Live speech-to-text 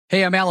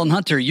Hey, I'm Alan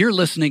Hunter. You're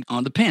listening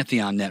on the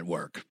Pantheon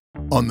Network.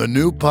 On the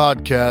new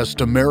podcast,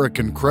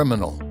 American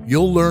Criminal,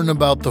 you'll learn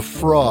about the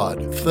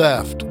fraud,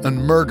 theft,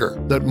 and murder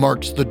that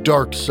marks the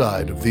dark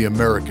side of the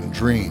American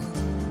dream.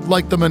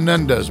 Like the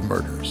Menendez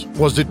murders,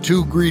 was it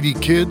two greedy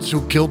kids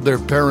who killed their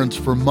parents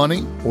for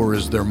money, or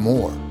is there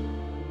more?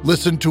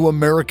 Listen to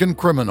American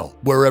Criminal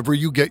wherever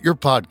you get your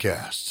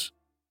podcasts.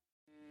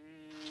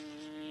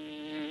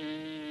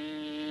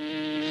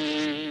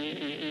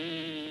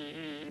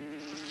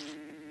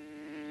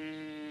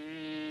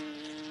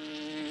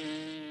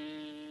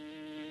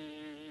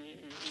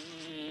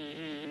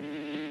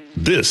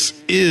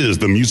 This is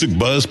the Music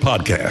Buzz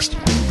Podcast.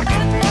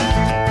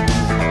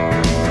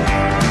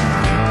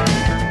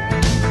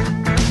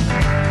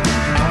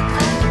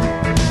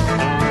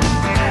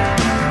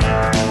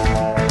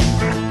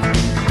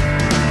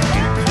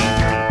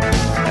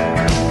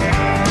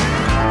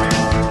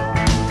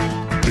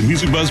 The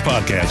Music Buzz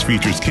Podcast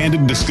features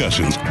candid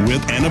discussions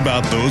with and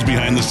about those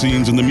behind the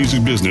scenes in the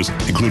music business,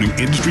 including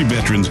industry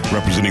veterans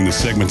representing the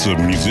segments of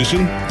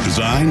musician,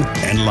 design,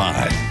 and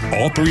live.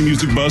 All three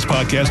Music Buzz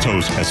Podcast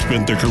hosts have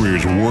spent their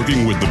careers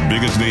working with the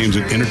biggest names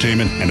in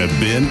entertainment and have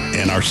been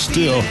and are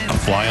still a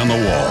fly on the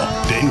wall.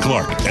 Dane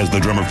Clark as the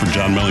drummer for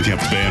John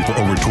Mellencamp's band for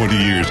over 20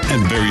 years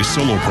and various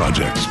solo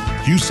projects.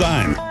 Hugh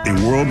Syme, a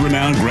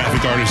world-renowned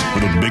graphic artist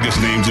for the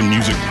biggest names in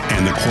music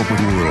and the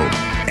corporate world.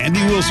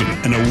 Andy Wilson,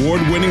 an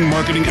award-winning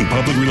marketing and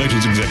public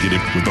relations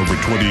executive with over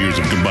 20 years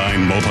of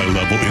combined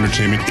multi-level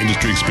entertainment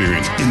industry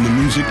experience in the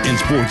music and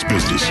sports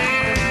business.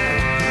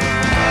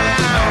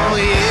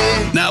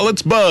 Now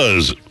let's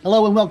buzz.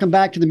 Hello and welcome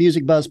back to the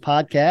Music Buzz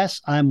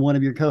Podcast. I'm one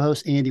of your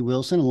co-hosts, Andy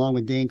Wilson, along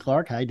with Dane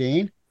Clark. Hi,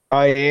 Dane.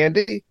 Hi,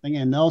 Andy.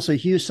 And also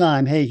Hugh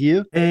Syme. Hey,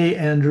 Hugh. Hey,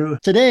 Andrew.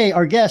 Today,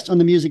 our guest on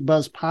the Music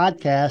Buzz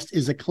Podcast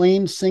is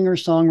acclaimed singer,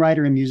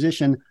 songwriter, and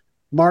musician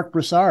Marc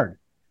Broussard.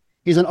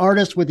 He's an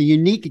artist with a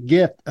unique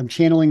gift of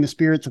channeling the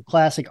spirits of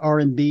classic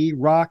R&B,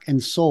 rock,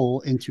 and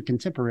soul into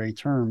contemporary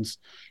terms.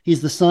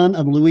 He's the son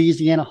of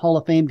Louisiana Hall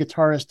of Fame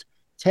guitarist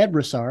Ted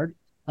Broussard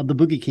of the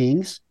Boogie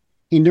Kings.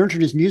 He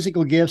nurtured his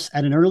musical gifts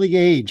at an early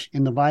age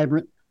in the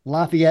vibrant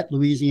Lafayette,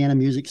 Louisiana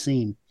music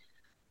scene.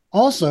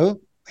 Also,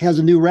 has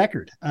a new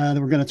record that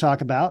we're going to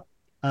talk about,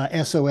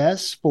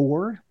 SOS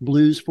 4,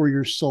 Blues for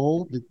Your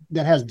Soul,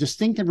 that has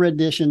distinctive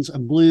renditions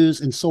of blues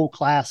and soul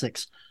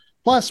classics,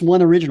 plus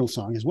one original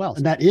song as well.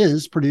 And that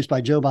is produced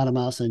by Joe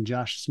Bonamassa and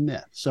Josh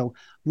Smith. So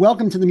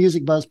welcome to the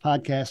Music Buzz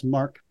Podcast,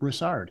 Marc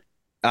Broussard.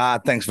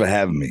 Thanks for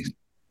having me.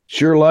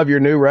 Sure love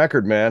your new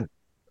record, man.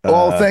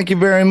 Oh, thank you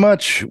very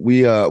much.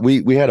 We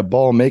had a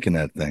ball making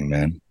that thing,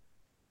 man.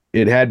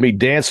 It had me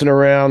dancing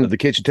around the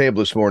kitchen table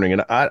this morning,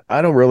 and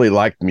I don't really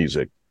like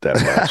music that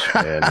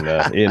much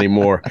and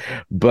anymore,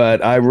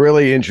 but I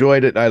really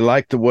enjoyed it. I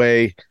like the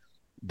way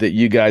that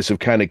you guys have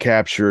kind of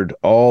captured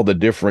all the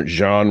different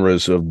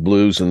genres of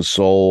blues and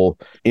soul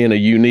in a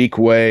unique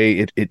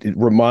way. It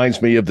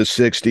reminds me of the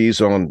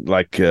 60s on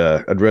like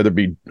I'd Rather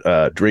Be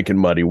Drinking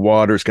Muddy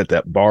Water. It's got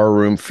that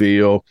barroom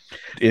feel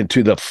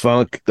into the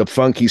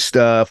funky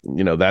stuff.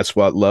 You know, That's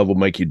What Love Will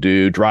Make You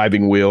Do,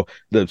 Driving Wheel,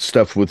 the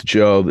stuff with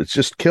Joe. It's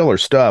just killer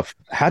stuff.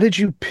 How did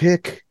you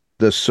pick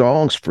the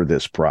songs for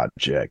this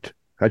project?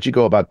 How'd you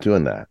go about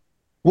doing that?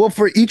 Well,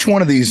 for each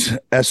one of these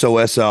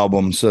SOS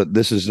albums,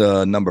 this is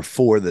number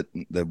 4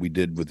 that we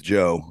did with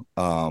Joe.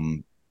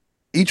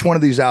 Each one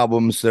of these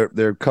albums,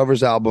 they're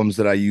covers albums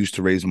that I use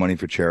to raise money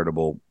for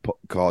charitable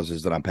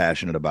causes that I'm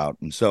passionate about.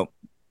 And so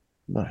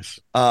nice.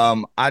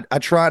 I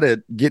try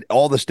to get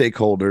all the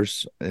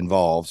stakeholders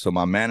involved. So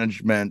my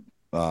management,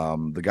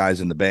 the guys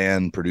in the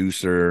band,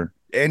 producer,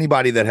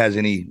 anybody that has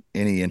any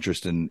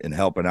interest in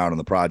helping out on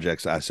the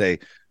projects, I say,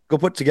 go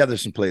put together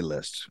some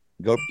playlists.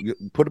 Go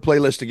put a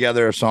playlist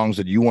together of songs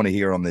that you want to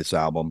hear on this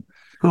album.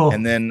 Cool.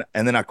 And then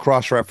I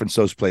cross-reference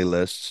those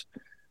playlists.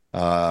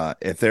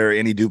 If there are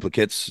any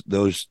duplicates,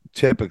 those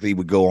typically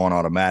would go on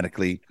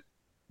automatically.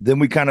 Then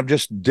we kind of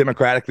just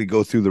democratically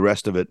go through the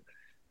rest of it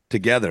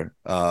together.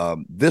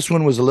 This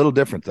one was a little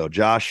different, though.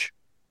 Josh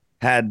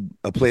had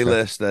a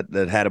playlist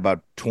that had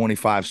about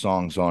 25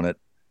 songs on it.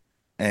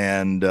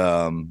 And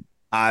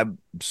I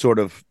sort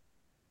of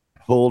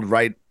pulled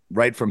right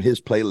from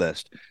his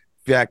playlist.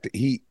 In fact,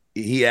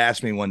 he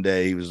asked me one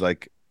day, he was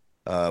like,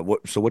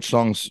 which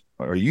songs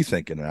are you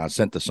thinking? And I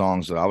sent the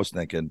songs that I was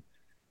thinking.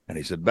 And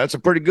he said, that's a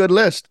pretty good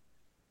list.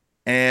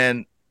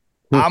 And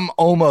I'm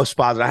almost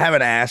positive. I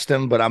haven't asked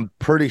him, but I'm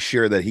pretty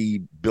sure that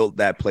he built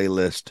that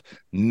playlist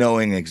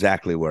knowing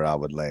exactly where I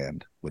would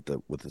land with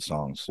the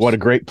songs. What a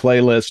great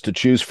playlist to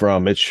choose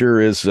from. It sure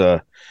is.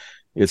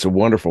 It's a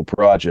wonderful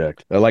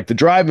project. Like the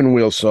Driving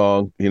Wheel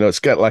song, it's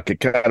got like a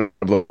kind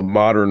of a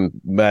modern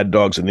Mad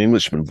Dogs and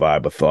Englishmen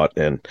vibe, I thought.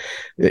 And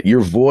your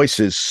voice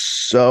is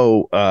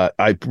so,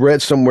 I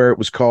read somewhere it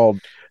was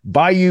called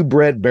Bayou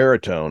Bred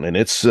Baritone, and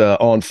it's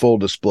on full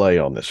display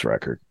on this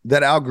record.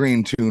 That Al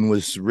Green tune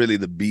was really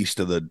the beast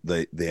of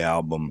the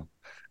album.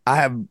 I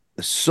have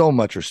so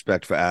much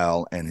respect for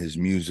Al and his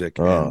music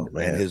and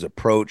his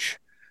approach.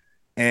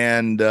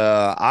 And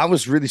I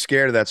was really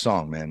scared of that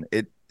song, man.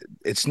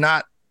 It's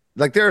not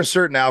like there are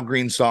certain Al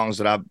Green songs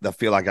that I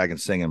feel like I can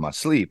sing in my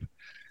sleep.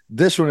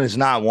 This one is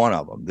not one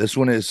of them. This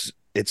one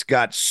it's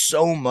got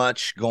so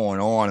much going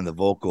on in the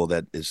vocal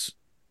that is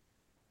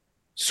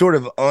sort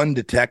of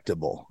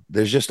undetectable.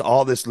 There's just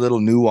all this little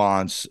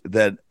nuance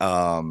that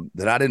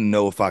that I didn't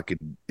know if I could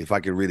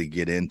really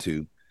get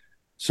into.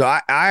 So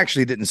I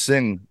actually didn't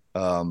sing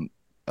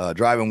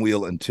Driving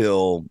Wheel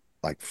until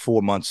like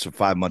 4 months or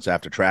 5 months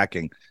after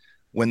tracking,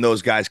 when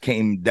those guys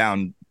came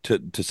down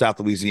to South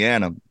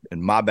Louisiana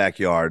in my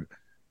backyard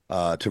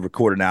to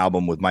record an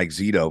album with Mike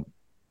Zito.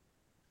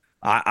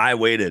 I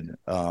waited.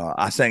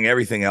 I sang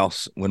everything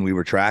else when we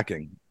were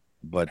tracking,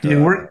 but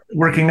you were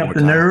working up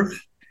the nerve.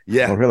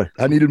 Yeah, oh, really.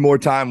 I needed more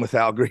time with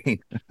Al Green.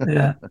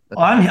 Yeah, well,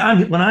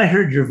 I'm when I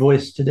heard your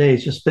voice today,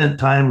 just spent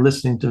time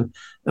listening to.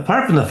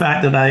 Apart from the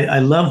fact that I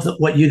love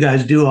what you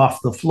guys do off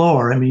the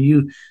floor. I mean,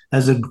 you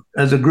as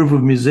a group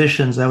of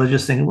musicians, I was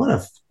just thinking, what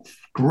a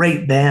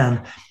great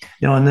band,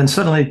 you know. And then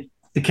suddenly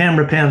the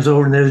camera pans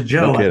over and there's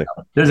Joe. No,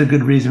 there's a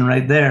good reason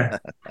right there.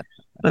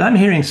 But I'm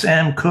hearing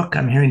Sam Cooke.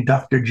 I'm hearing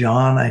Dr.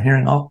 John. I'm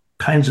hearing all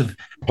kinds of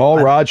Paul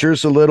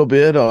Rogers a little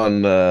bit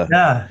on.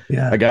 Yeah.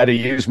 I got to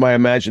use my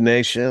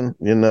imagination.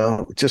 You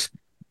know, just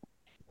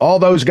all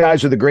those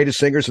guys are the greatest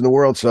singers in the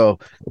world. So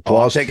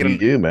applause to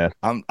you, man.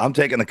 I'm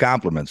taking the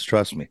compliments.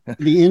 Trust me.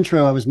 The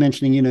intro I was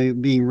mentioning, you know,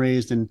 being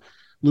raised in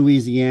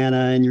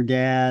Louisiana and your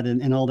dad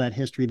and all that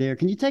history there.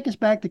 Can you take us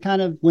back to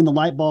kind of when the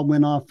light bulb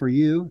went off for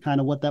you, kind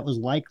of what that was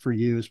like for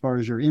you as far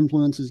as your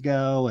influences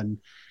go and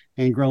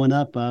growing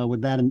up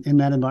with that in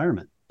that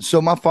environment? So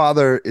my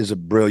father is a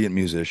brilliant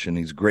musician.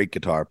 He's a great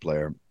guitar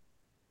player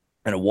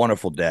and a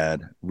wonderful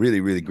dad. Really,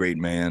 really great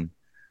man.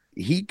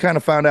 He kind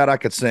of found out I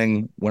could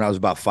sing when I was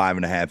about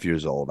 5.5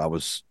 years old. I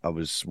was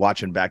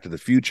watching Back to the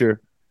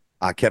Future.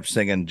 I kept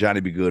singing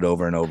Johnny Be Good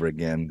over and over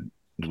again.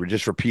 We're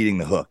just repeating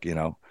the hook, you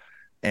know.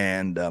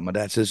 And my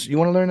dad says, "You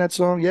want to learn that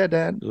song?" "Yeah,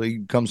 Dad." So he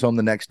comes home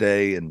the next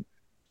day and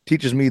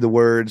teaches me the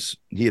words.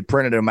 He had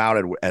printed them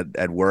out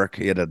at work.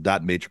 He had a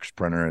dot matrix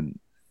printer and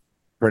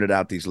printed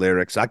out these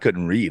lyrics. I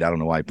couldn't read. I don't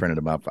know why he printed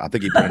them out. I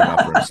think he printed them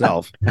out for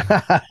himself.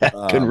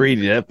 Couldn't read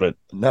yet, but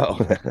no.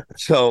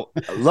 So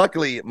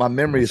luckily my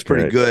memory is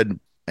pretty good.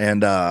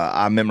 And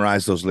I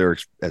memorized those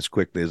lyrics as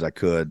quickly as I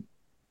could.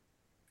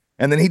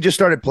 And then he just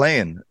started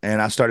playing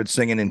and I started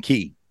singing in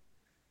key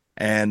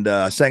and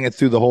sang it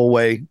through the whole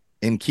way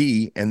in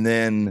key. And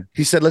then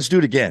he said, "Let's do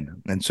it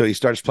again." And so he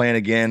starts playing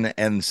again.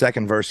 And the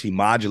second verse, he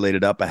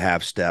modulated up a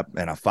half step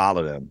and I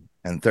followed him.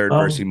 And third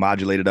verse, he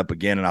modulated up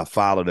again, and I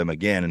followed him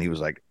again. And he was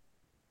like,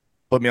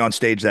 put me on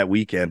stage that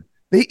weekend.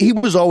 He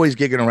was always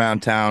gigging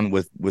around town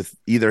with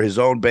either his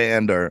own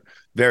band or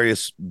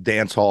various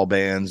dance hall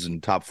bands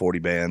and top 40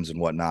 bands and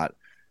whatnot.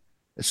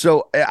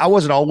 So I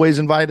wasn't always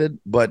invited,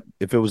 but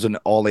if it was an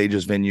all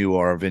ages venue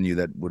or a venue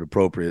that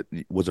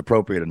was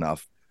appropriate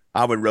enough,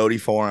 I would roadie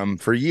for him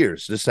for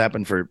years. This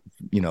happened for,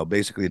 you know,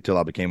 basically until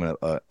I became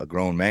a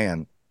grown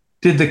man.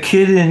 Did the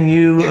kid in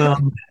you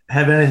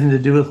have anything to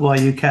do with why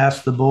you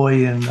cast the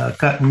boy in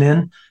Cutting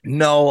In?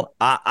 No,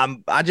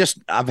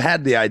 I've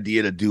had the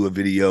idea to do a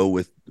video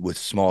with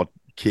small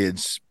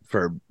kids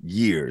for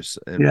years.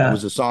 It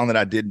was a song that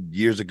I did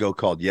years ago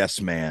called "Yes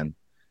Man."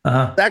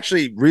 It's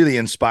actually really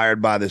inspired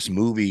by this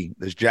movie,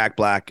 this Jack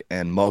Black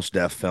and Mos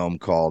Def film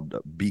called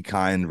 "Be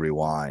Kind,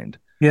 Rewind."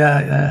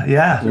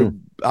 Yeah.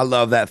 I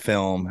love that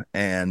film,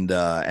 and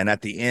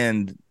at the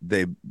end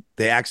they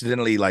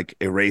accidentally like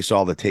erase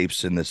all the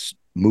tapes in this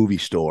movie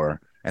store,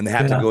 and they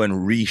have to go and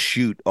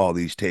reshoot all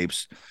these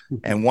tapes.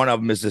 And one of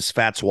them is this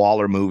Fats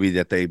Waller movie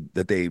that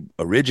they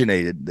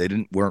originated.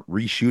 They weren't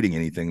reshooting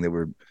anything; they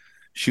were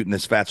shooting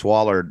this Fats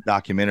Waller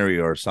documentary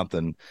or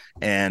something,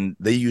 and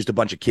they used a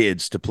bunch of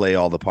kids to play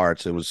all the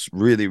parts. It was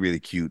really, really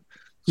cute.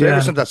 So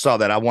ever since I saw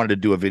that, I wanted to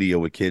do a video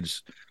with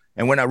kids.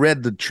 And when I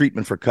read the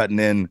treatment for Cutting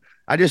In,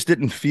 I just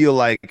didn't feel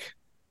like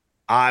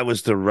I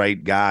was the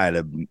right guy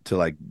to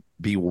like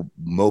be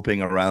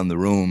moping around the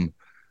room.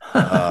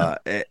 You know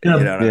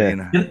what I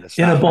mean?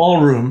 In a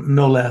ballroom,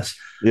 no less.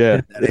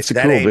 Yeah, it's a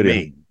cool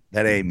video.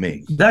 That ain't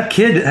me. That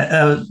kid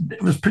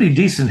was pretty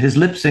decent. His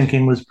lip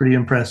syncing was pretty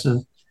impressive.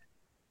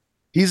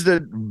 He's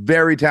the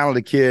very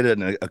talented kid,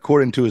 and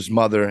according to his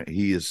mother,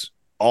 he is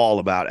all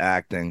about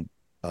acting.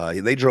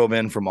 They drove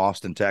in from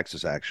Austin,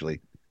 Texas,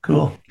 actually.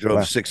 Cool.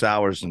 Drove 6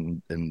 hours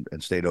and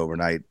stayed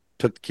overnight.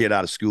 Took the kid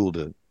out of school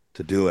to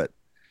do it.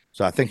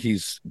 So I think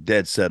he's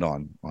dead set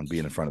on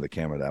being in front of the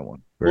camera, that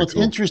one. Well, it's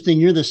interesting.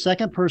 You're the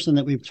second person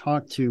that we've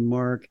talked to,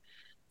 Marc,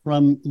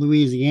 from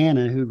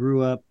Louisiana who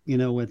grew up, you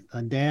know, with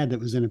a dad that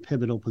was in a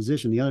pivotal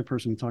position. The other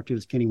person we talked to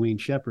was Kenny Wayne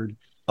Shepherd.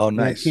 Oh,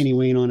 nice. Kenny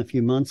Wayne on a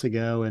few months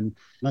ago, and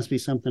must be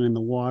something in the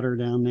water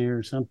down there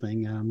or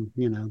something,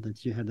 you know,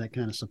 that you have that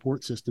kind of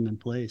support system in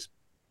place.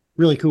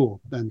 Really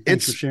cool. And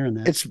thanks for sharing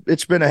that.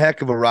 It's been a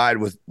heck of a ride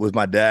with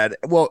my dad.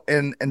 Well,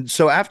 and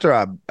so after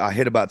I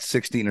hit about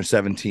 16 or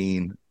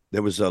 17,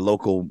 there was a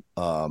local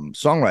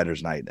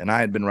songwriters night, and I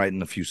had been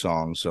writing a few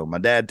songs. So my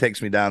dad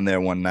takes me down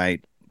there one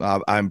night.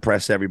 I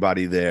impress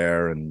everybody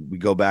there, and we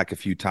go back a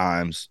few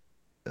times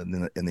in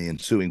the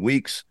ensuing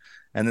weeks.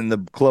 And then the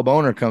club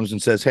owner comes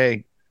and says,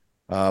 "Hey,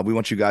 we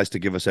want you guys to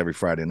give us every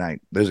Friday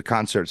night. There's a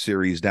concert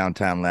series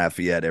downtown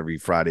Lafayette every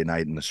Friday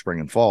night in the spring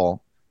and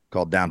fall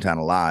called Downtown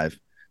Alive.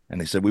 And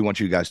they said, we want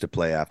you guys to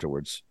play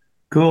afterwards.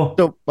 Cool.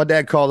 So my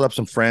dad called up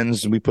some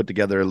friends and we put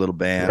together a little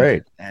band.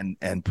 Great.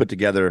 and put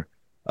together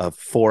a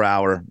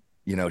 4-hour,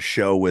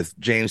 show with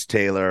James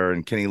Taylor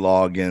and Kenny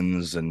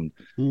Loggins and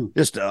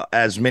just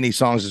as many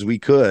songs as we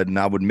could. And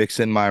I would mix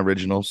in my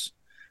originals.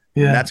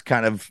 Yeah. And that's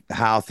kind of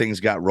how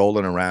things got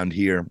rolling around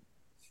here.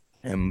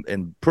 And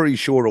in pretty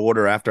short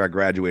order after I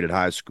graduated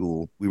high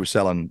school, we were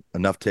selling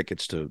enough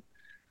tickets to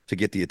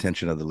get the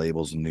attention of the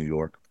labels in New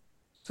York.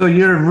 So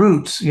your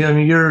roots,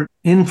 your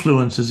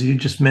influences, you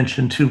just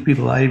mentioned two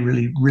people I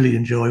really, really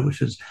enjoy,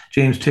 which is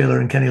James Taylor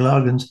and Kenny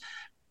Loggins.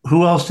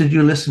 Who else did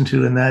you listen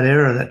to in that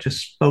era that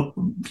just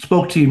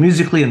spoke to you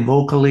musically and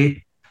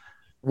vocally?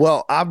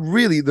 Well,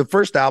 the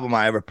first album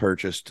I ever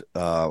purchased,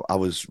 I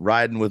was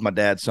riding with my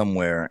dad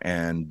somewhere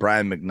and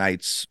Brian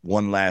McKnight's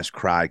One Last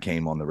Cry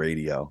came on the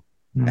radio.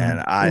 Mm-hmm. And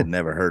I had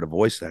never heard a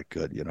voice that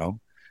good,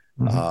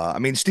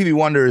 Mm-hmm. Stevie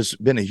Wonder has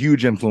been a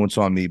huge influence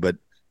on me, but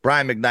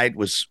Brian McKnight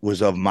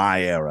was of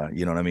my era.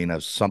 You know what I mean? It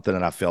was something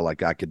that I felt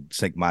like I could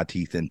sink my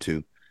teeth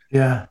into.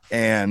 Yeah.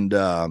 And,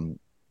 I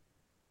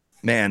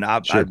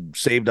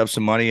saved up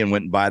some money and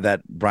went and buy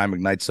that Brian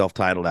McKnight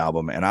self-titled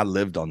album. And I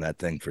lived on that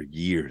thing for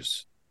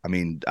years.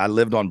 I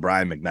lived on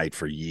Brian McKnight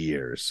for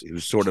years. He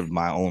was sort of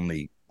my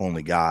only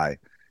guy.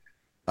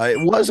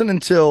 It wasn't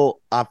until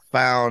I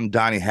found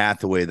Donny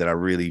Hathaway that I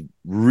really,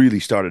 really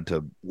started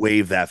to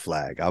wave that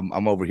flag.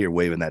 I'm over here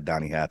waving that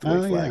Donny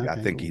Hathaway flag. Yeah, okay.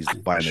 I think he's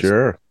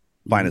the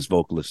finest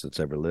vocalist that's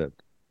ever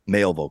lived,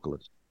 male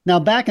vocalist. Now,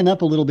 backing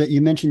up a little bit,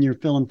 you mentioned your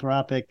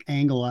philanthropic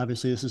angle.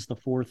 Obviously, this is the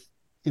fourth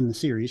in the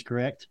series,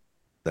 correct?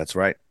 That's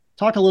right.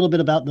 Talk a little bit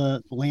about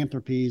the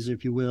philanthropies,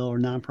 if you will, or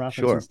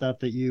nonprofits and stuff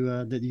that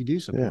you do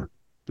support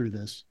through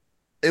this.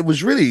 It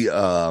was really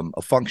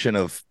a function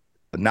of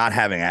not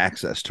having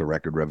access to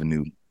record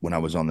revenue when I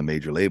was on the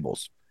major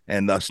labels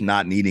and thus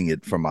not needing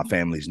it for my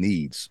family's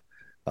needs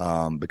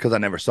because I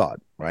never saw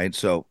it, right?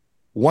 So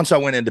once I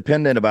went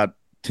independent about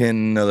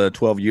 10 to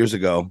 12 years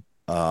ago,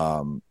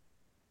 all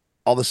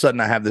of a sudden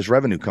I have this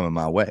revenue coming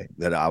my way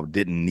that I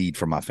didn't need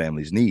for my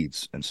family's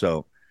needs. And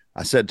so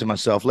I said to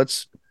myself,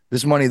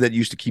 this money that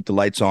used to keep the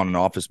lights on in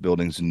office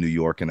buildings in New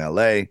York and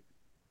LA,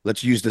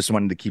 let's use this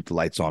money to keep the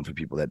lights on for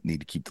people that need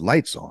to keep the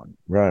lights on.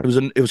 Right.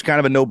 It was kind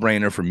of a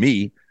no-brainer for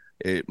me.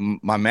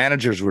 My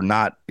managers were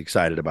not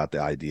excited about the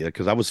idea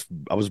because I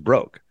was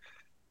broke.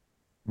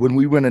 When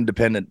we went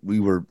independent, we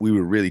were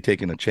really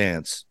taking a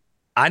chance.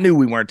 I knew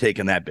we weren't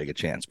taking that big a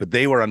chance, but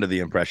they were under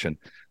the impression,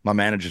 my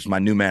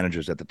new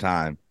managers at the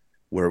time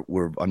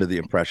were under the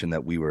impression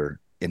that we were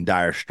in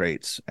dire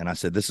straits. And I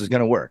said, this is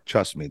going to work.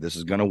 Trust me, this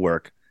is going to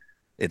work.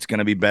 It's going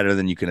to be better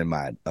than you can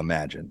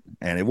imagine.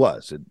 And it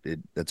was.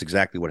 That's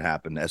exactly what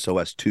happened.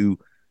 SOS2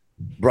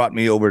 brought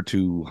me over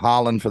to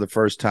Holland for the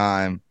first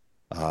time,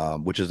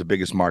 which is the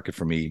biggest market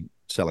for me,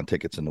 selling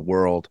tickets in the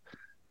world.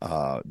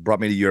 Brought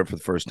me to Europe for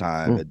the first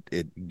time.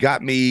 It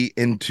got me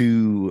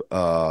into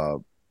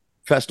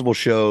festival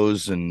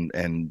shows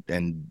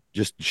and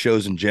just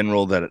shows in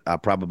general that I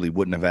probably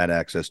wouldn't have had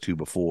access to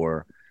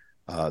before.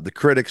 The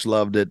critics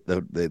loved it.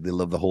 They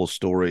loved the whole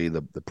story.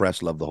 The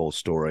press loved the whole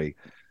story.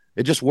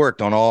 It just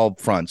worked on all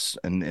fronts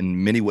and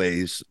in many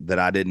ways that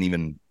I didn't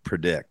even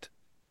predict.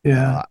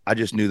 Yeah. I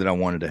just knew that I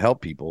wanted to help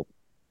people.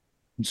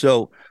 And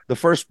so the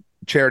first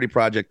charity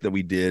project that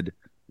we did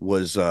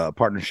was a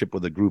partnership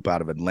with a group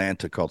out of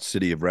Atlanta called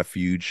City of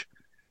Refuge.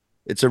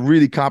 It's a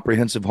really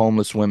comprehensive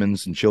homeless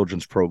women's and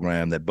children's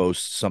program that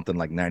boasts something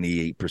like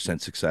 98%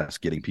 success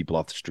getting people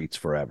off the streets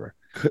forever.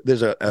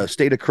 There's a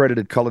state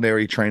accredited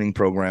culinary training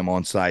program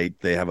on site.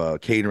 They have a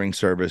catering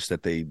service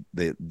that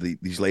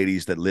these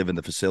ladies that live in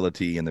the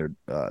facility and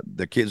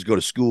their kids go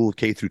to school,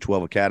 K through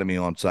 12 academy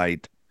on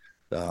site.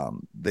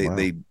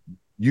 They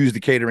use the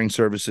catering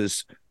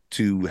services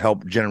to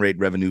help generate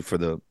revenue for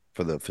the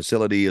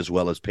facility as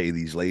well as pay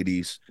these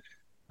ladies.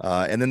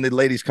 And then the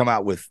ladies come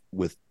out with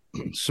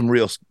some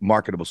real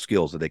marketable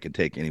skills that they can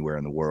take anywhere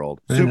in the world.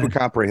 Super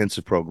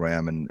comprehensive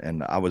program.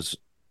 And I was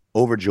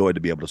overjoyed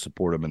to be able to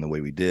support them in the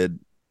way we did.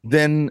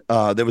 Then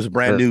there was a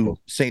brand new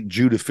St.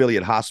 Jude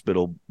affiliate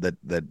hospital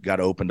that got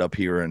opened up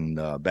here in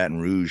Baton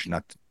Rouge,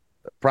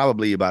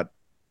 probably about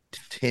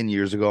 10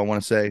 years ago, I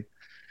want to say.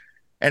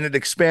 And it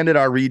expanded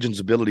our region's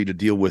ability to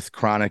deal with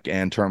chronic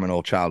and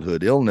terminal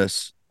childhood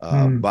illness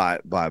by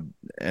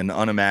an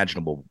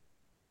unimaginable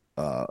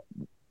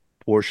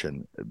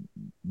portion.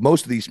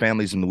 Most of these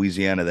families in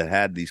Louisiana that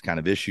had these kind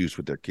of issues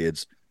with their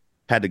kids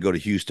had to go to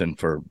Houston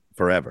for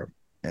forever.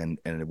 And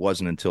it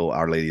wasn't until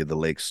Our Lady of the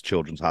Lakes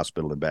Children's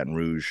Hospital in Baton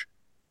Rouge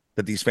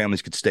that these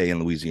families could stay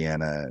in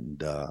Louisiana.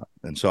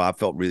 And so I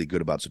felt really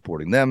good about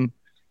supporting them.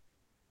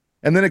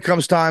 And then it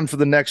comes time for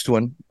the next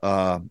one,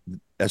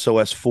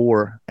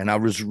 SOS4. And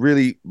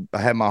I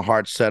had my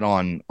heart set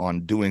on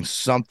doing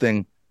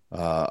something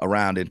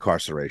around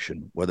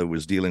incarceration, whether it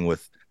was dealing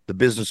with the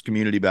business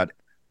community about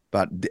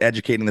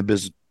educating the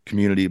business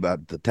community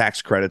about the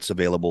tax credits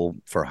available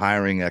for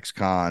hiring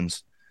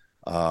ex-cons,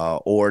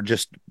 or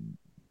just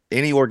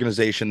any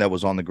organization that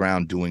was on the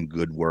ground doing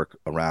good work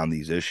around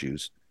these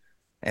issues.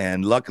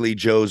 And luckily,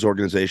 Joe's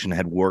organization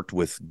had worked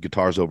with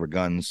Guitars Over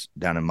Guns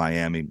down in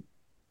Miami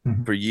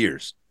for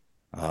years.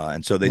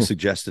 And so they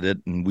suggested it,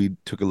 and we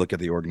took a look at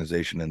the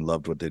organization and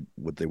loved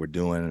what they were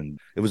doing. And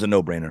it was a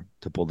no-brainer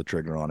to pull the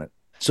trigger on it.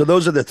 So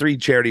those are the three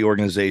charity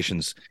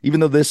organizations.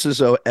 Even though this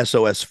is a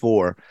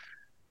SOS4,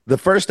 the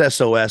first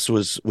SOS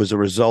was a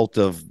result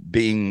of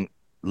being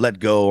let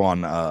go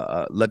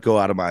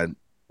out of my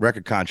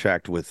record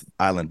contract with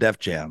Island Def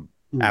Jam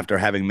after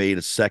having made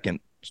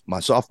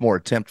my sophomore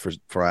attempt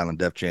for Island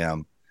Def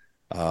Jam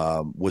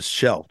was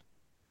shelved.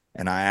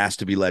 And I asked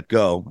to be let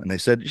go, and they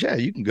said, yeah,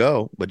 you can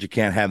go, but you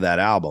can't have that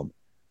album.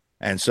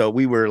 And so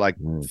we were like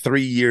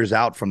 3 years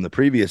out from the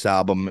previous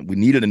album. We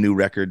needed a new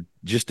record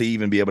just to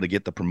even be able to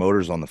get the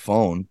promoters on the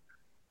phone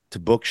to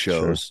book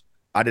shows. Sure.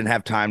 I didn't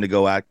have time to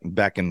go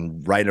back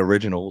and write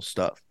original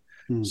stuff.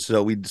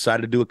 So we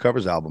decided to do a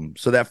covers album.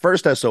 So that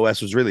first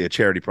SOS was really a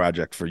charity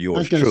project for yours. I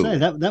was going to say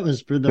that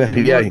was for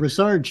the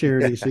Broussard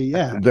charity. So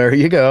yeah, there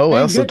you go.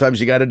 Well, sometimes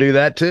you got to do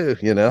that too,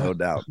 No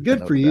doubt.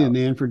 Good for you,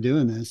 man, for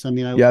doing this. I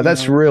mean,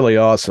 that's really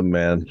awesome,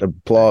 man.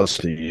 Applause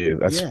to you.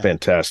 That's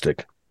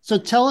fantastic. So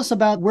tell us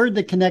about where did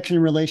the connection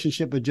and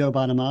relationship with Joe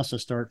Bonamassa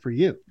start for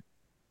you?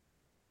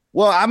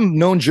 Well, I've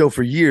known Joe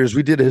for years.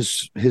 We did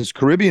his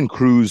Caribbean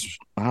cruise,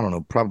 I don't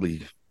know,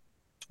 probably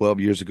 12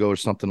 years ago or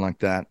something like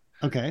that.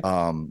 Okay.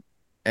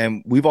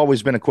 And we've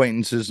always been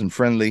acquaintances and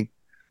friendly.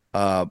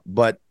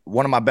 But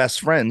one of my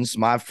best friends,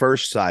 my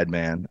first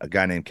sideman, a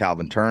guy named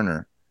Calvin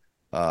Turner,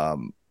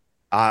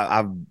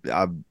 I've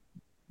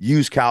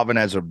used Calvin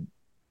as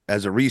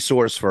a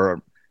resource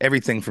for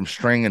everything from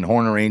string and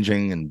horn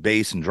arranging and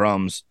bass and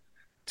drums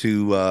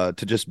to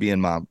just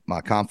being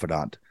my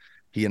confidant.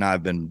 He and I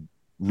have been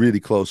really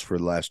close for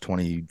the last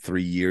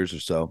 23 years or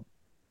so.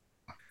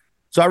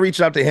 So I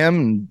reached out to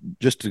him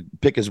just to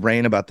pick his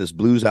brain about this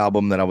blues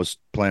album that I was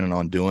planning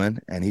on doing.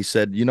 And he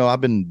said,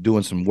 I've been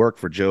doing some work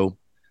for Joe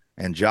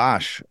and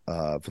Josh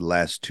for the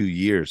last 2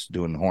 years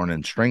doing horn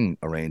and string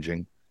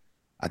arranging.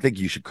 I think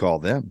you should call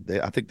them.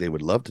 I think they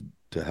would love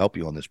to help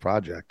you on this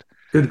project.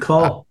 Good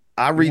call.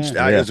 I reached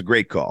out. It was a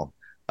great call.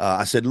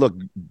 I said, look,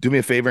 do me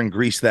a favor and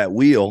grease that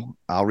wheel.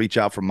 I'll reach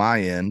out from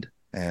my end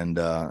and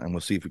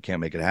we'll see if we can't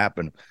make it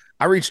happen.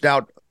 I reached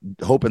out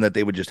hoping that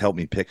they would just help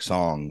me pick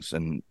songs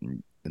and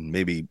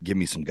maybe give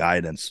me some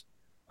guidance.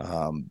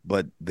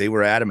 But they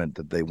were adamant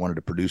that they wanted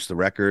to produce the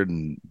record,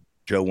 and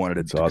Joe wanted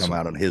it to come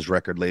out on his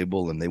record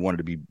label, and they wanted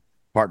to be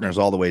partners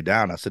all the way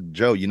down. I said,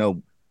 Joe,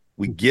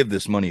 we give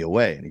this money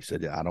away. And he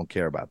said, yeah, I don't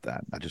care about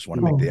that. I just want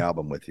to make the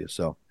album with you.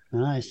 So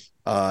nice.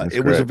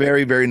 It was a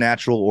very, very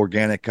natural,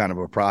 organic kind of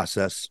a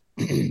process.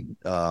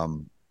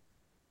 And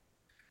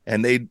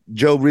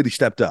Joe really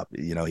stepped up.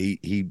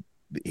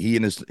 He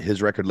and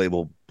his record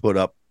label put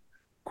up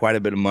quite a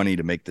bit of money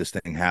to make this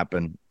thing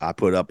happen. I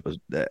put up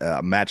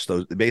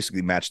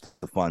basically matched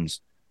the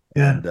funds.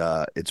 Yeah.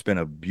 And it's been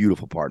a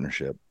beautiful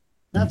partnership.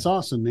 That's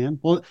awesome, man.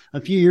 Well,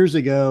 a few years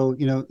ago,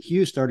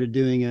 Hugh started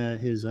doing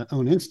his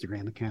own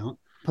Instagram account,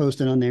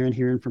 posting on there and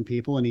hearing from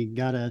people. And he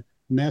got a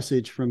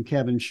message from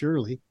Kevin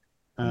Shirley,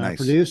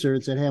 producer,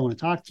 and said, hey, I want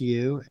to talk to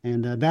you.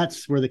 And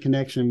that's where the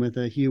connection with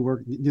Hugh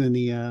worked, doing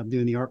the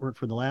artwork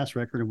for the last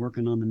record and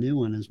working on the new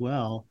one as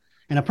well.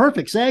 And a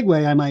perfect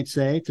segue, I might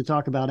say, to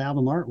talk about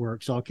album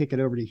artwork. So I'll kick it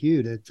over to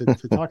Hugh to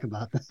talk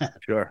about that.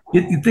 Sure.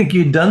 You think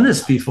you'd done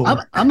this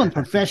before? I'm a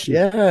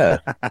professional. Yeah.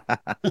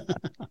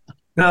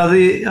 No,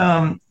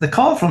 the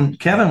call from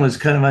Kevin was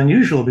kind of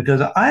unusual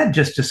because I had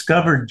just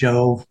discovered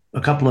Joe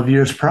a couple of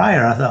years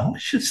prior. I thought, oh,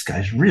 shit, this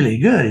guy's really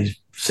good. He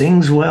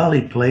sings well,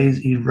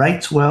 he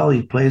writes well,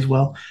 he plays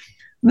well.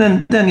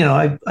 And then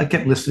I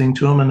kept listening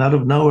to him, and out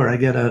of nowhere I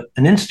get an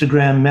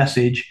Instagram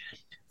message.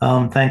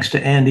 Thanks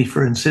to Andy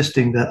for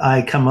insisting that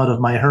I come out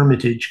of my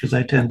hermitage because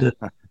I tend to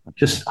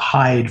just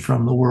hide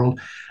from the world.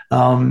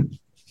 And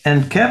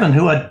Kevin,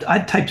 who I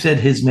typeset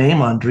his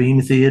name on Dream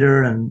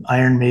Theater and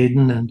Iron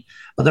Maiden and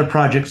other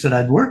projects that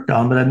I'd worked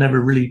on, but I'd never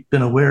really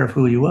been aware of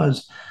who he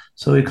was.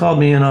 So he called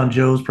me in on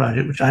Joe's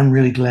project, which I'm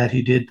really glad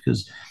he did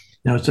because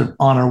it's an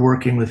honor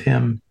working with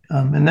him.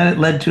 And then it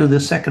led to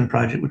the second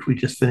project, which we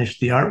just finished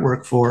the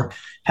artwork for.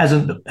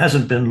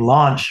 Hasn't been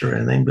launched or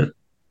anything, but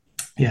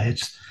yeah,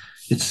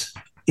 it's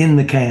in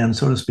the can,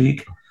 so to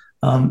speak.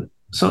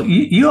 So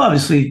you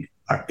obviously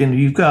are,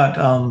 you've got,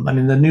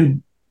 the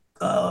new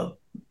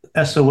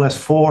SOS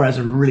 4 has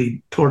a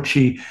really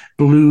torchy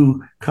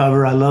blue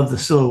cover. I love the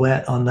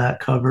silhouette on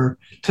that cover.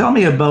 Tell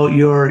me about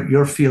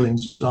your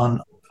feelings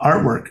on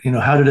artwork.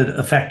 How did it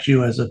affect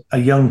you as a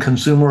young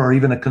consumer or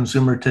even a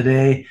consumer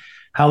today?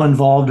 How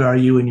involved are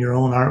you in your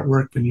own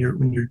artwork when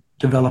you're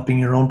developing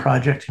your own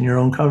project and your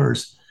own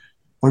covers?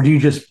 Or do you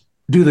just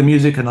do the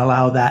music and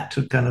allow that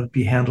to kind of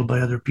be handled by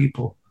other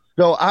people?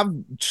 So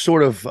I'm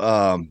sort of,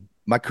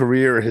 my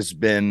career has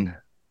been,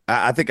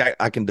 I think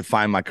I can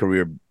define my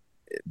career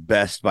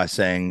best by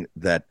saying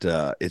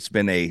that it's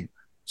been a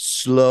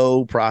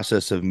slow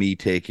process of me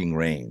taking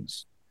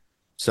reins.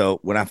 So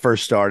when I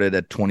first started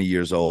at 20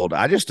 years old,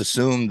 I just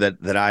assumed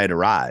that I had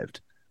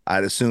arrived.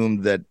 I'd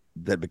assumed that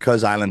that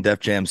because Island Def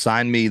Jam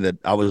signed me, that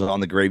I was on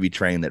the gravy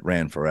train that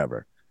ran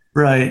forever.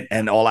 Right.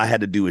 And all I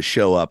had to do was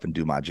show up and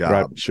do my job.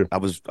 Right, sure. I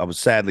was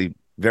sadly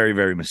very,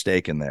 very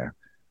mistaken there.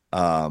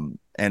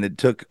 And it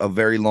took a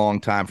very long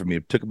time for me.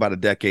 It took about a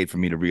decade for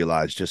me to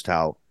realize just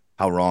how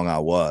wrong I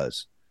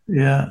was.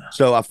 Yeah.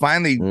 So I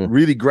finally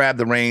really grabbed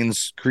the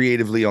reins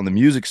creatively on the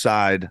music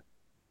side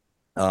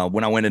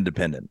when I went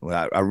independent.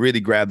 I really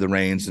grabbed the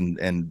reins,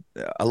 and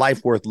A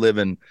Life Worth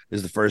Living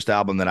is the first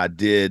album that I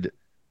did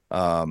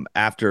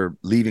after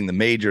leaving the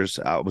majors.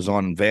 I was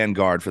on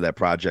Vanguard for that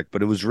project,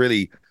 but it was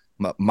really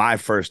my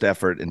first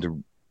effort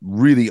into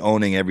really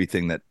owning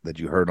everything that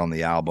you heard on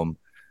the album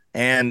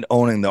and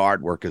owning the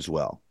artwork as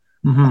well.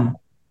 Mm-hmm.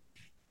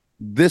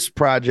 This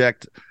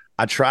project,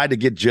 I tried to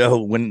get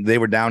Joe when they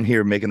were down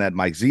here making that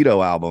Mike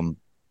Zito album.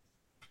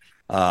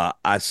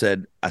 I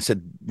said,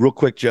 real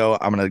quick, Joe,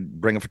 I'm going to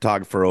bring a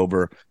photographer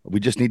over. We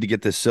just need to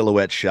get this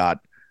silhouette shot.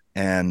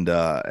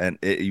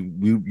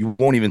 You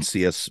won't even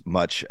see us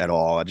much at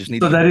all. I just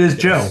need. So that is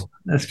Joe.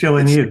 That's Joe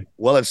and you.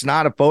 Well, it's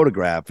not a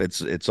photograph.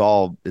 It's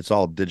all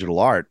digital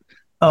art.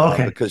 Oh,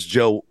 okay. Because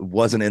Joe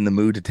wasn't in the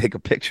mood to take a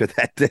picture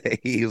that day.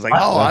 He was like,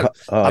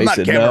 I'm not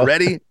camera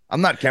ready.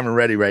 I'm not camera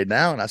ready right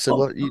now. And I said,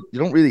 well, you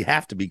don't really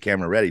have to be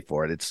camera ready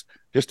for it. It's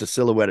just a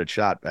silhouetted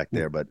shot back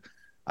there, but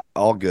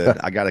all good.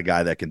 I got a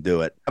guy that can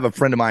do it. I have a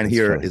friend of mine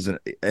here is an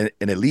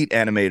elite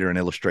animator and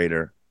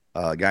illustrator,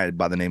 a guy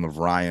by the name of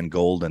Ryan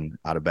Golden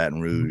out of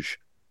Baton Rouge.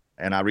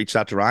 And I reached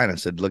out to Ryan. I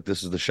said, look,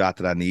 this is the shot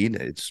that I need.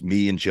 It's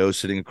me and Joe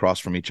sitting across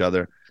from each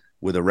other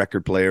with a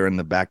record player in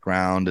the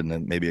background and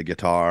then maybe a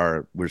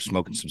guitar. We're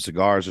smoking some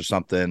cigars or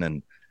something,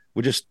 and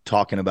we're just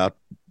talking about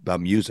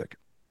music.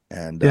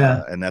 And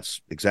and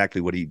that's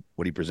exactly what he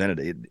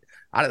presented.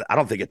 I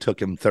don't think it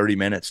took him 30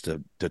 minutes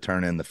to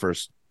turn in the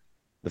first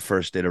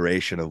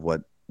iteration of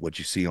what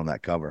you see on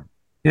that cover.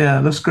 Yeah,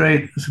 it looks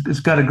great.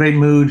 It's got a great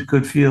mood,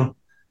 good feel.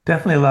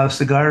 Definitely a lot of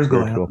cigars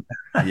going on.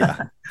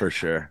 Yeah, for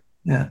sure.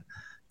 Yeah,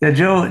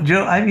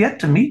 Joe, I've yet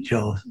to meet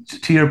Joe.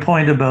 To your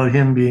point about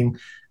him being,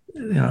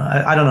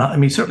 I don't know. I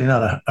mean, certainly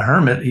not a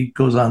hermit. He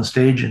goes on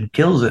stage and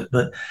kills it.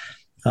 But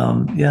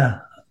yeah,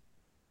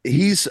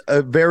 he's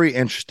a very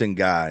interesting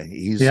guy.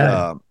 He's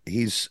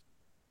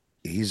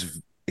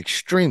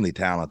extremely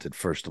talented,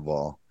 first of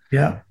all.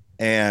 Yeah,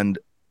 and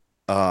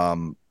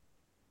but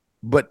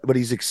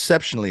he's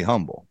exceptionally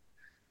humble.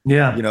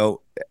 Yeah,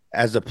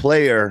 as a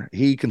player,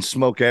 he can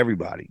smoke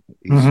everybody.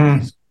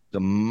 He's a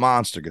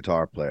monster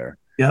guitar player.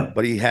 Yeah,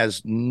 but he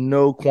has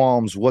no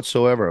qualms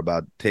whatsoever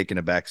about taking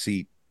a back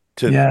seat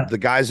to the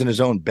guys in his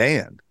own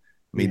band.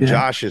 I mean,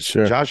 Josh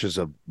is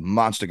a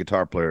monster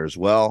guitar player as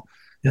well.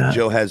 Yeah.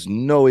 Joe has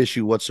no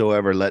issue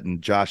whatsoever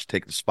letting Josh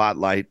take the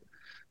spotlight.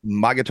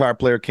 My guitar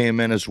player came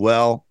in as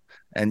well,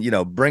 and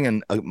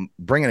bringing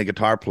a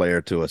guitar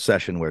player to a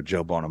session where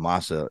Joe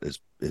Bonamassa is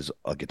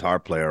a guitar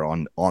player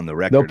on the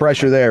record. No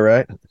pressure there,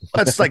 right?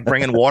 That's like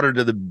bringing water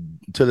to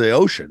the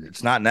ocean.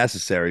 It's not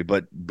necessary,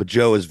 but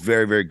Joe is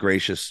very, very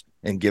gracious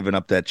in giving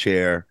up that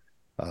chair.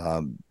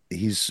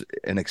 He's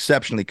an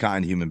exceptionally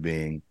kind human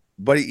being,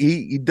 but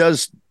he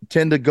does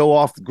tend to go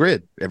off the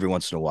grid every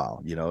once in a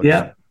while.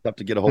 It's tough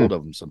to get a hold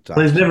of him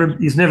sometimes. Well,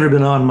 he's never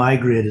been on my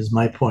grid, is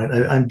my point.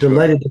 I'm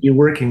delighted to be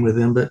working with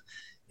him, but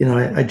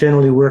I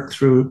generally work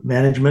through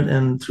management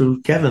and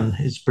through Kevin,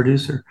 his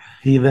producer.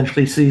 He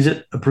eventually sees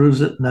it, approves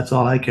it, and that's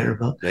all I care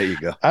about. There you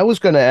go. I was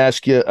going to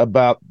ask you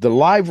about the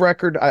live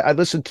record. I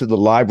listened to the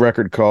live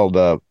record called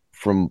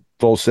From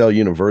Full Sail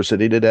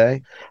University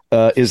today.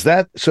 Is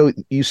that so?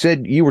 You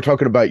said you were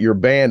talking about your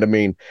band. I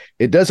mean,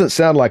 it doesn't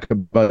sound like a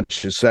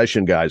bunch of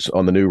session guys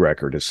on the new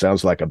record. It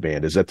sounds like a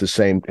band. Is that the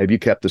same? Have you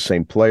kept the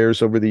same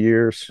players over the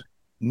years?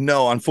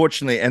 No,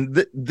 unfortunately. And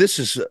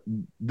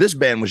this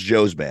band was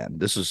Joe's band.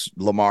 This is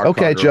Lamar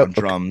Carter Joe on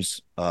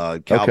drums,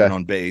 Calvin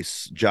on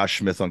bass, Josh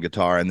Smith on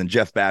guitar, and then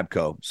Jeff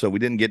Babco. So we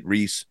didn't get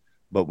Reese,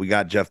 but we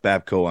got Jeff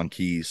Babco on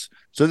keys.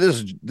 So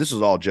this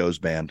is all Joe's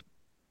band.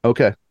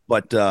 Okay.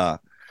 But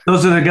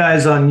those are the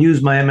guys on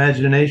Use My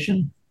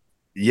Imagination.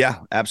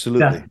 Yeah,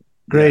 absolutely. Yeah,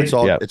 great.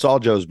 It's all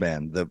Joe's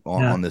band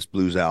on this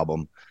blues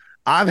album.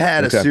 I've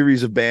had a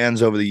series of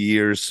bands over the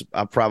years.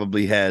 I've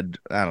probably had,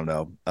 I don't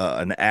know,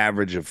 an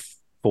average of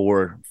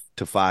 4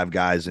 to 5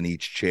 guys in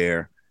each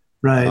chair.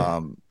 Right.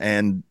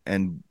 And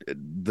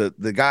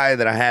the guy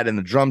that I had in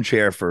the drum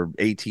chair for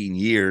 18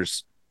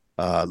 years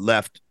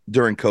left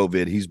during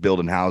COVID. He's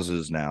building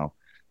houses now.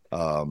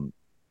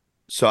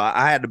 So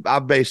I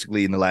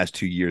basically in the last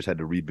 2 years had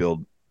to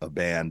rebuild a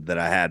band that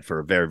I had for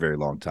a very, very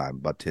long time,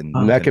 about 10.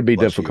 That could be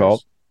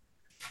difficult.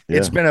 Yeah.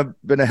 It's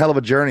been a hell of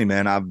a journey,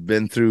 man. I've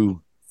been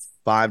through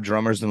 5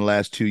 drummers in the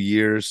last 2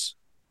 years,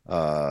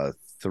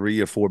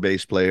 3 or 4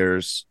 bass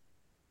players.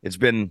 It's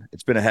been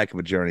a heck of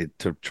a journey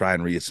to try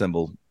and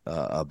reassemble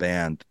a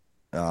band.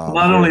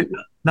 Not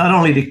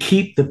only to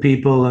keep the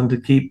people and to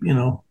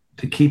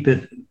keep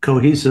it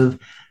cohesive,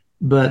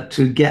 but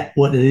to get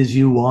what it is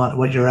you want,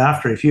 what you're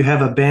after. If you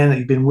have a band that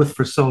you've been with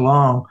for so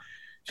long,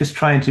 just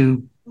trying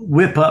to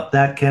whip up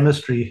that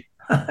chemistry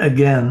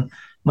again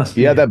Must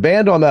be. Yeah, that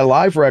band on that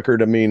live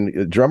record, I mean,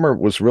 the drummer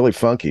was really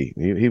funky.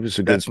 He was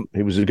a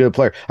good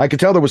player. I could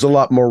tell there was a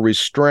lot more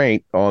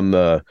restraint on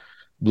the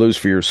Blues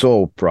for Your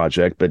Soul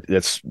project, but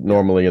that's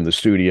normally in the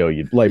studio.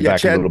 You lay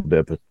back a little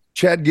bit. But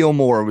Chad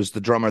Gilmore was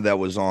the drummer that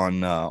was on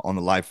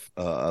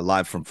the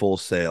live from Full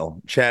Sail.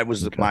 Chad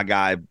was my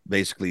guy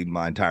basically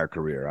my entire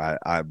career.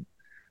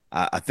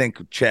 I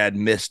think Chad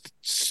missed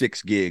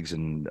 6 gigs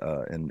in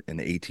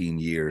 18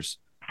 years.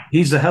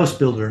 He's the house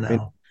builder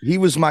now. He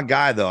was my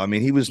guy, though. I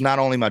mean, he was not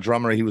only my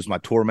drummer, he was my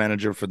tour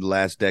manager for the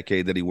last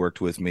decade that he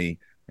worked with me.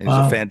 And he's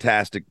a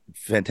fantastic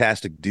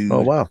dude. Oh,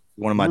 wow.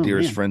 One of my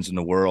dearest friends in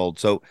the world.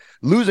 So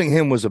losing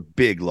him was a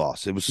big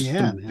loss. It was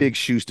some big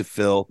shoes to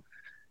fill.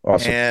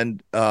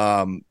 Awesome.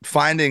 And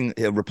finding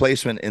a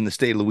replacement in the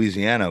state of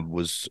Louisiana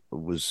was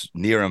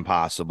near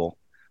impossible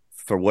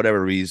for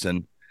whatever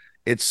reason.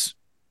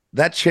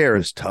 That chair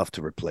is tough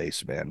to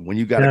replace, man. When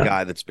you got a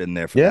guy that's been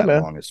there for that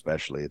long,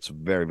 especially, it's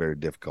very, very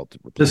difficult to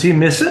replace. Does he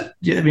miss it?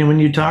 Yeah, I mean, when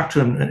you talk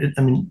to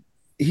him,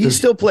 he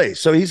still plays.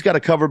 So he's got a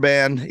cover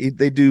band.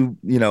 They do,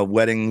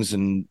 weddings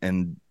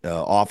and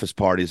office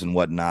parties and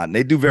whatnot. And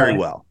they do very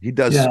well. He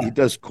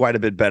does quite a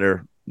bit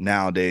better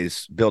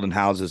nowadays, building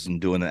houses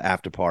and doing an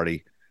after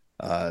party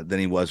than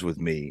he was with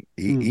me.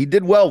 He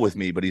did well with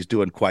me, but he's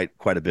doing quite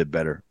a bit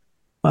better.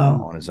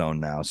 On his own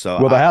now. So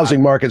the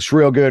housing market's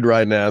real good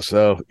right now.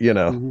 So,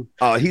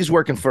 he's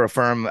working for a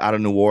firm out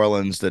of New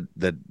Orleans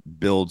that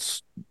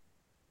builds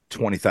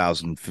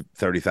 20,000,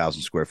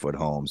 30,000 square foot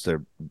homes.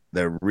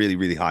 They're really,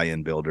 really high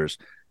end builders.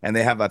 And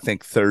they have, I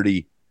think,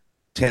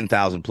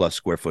 10,000 plus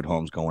square foot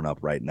homes going up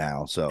right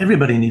now. So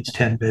everybody needs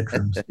 10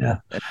 bedrooms.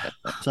 Yeah.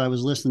 So I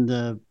was listening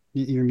to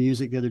your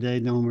music the other day,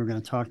 knowing we were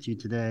going to talk to you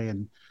today.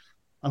 And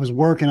I was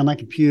working on my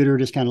computer,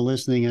 just kind of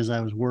listening as I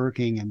was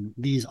working. And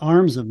These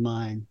Arms of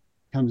Mine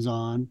comes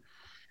on,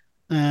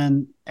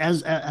 and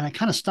I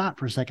kind of stopped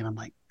for a second. I'm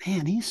like,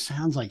 man, he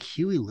sounds like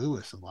Huey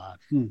Lewis a lot.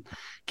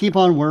 Keep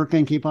on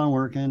working. It's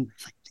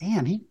like,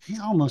 damn,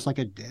 he's almost like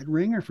a dead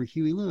ringer for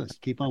Huey Lewis.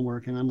 Keep on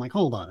working. I'm like,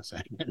 hold on a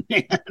second,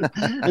 man.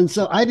 And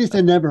so I just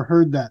had never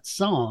heard that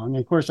song.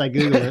 Of course, I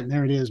Googled it, and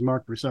there it is,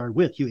 Marc Broussard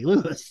with Huey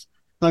Lewis.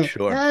 Like,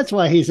 sure. That's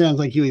why he sounds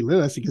like Huey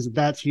Lewis, because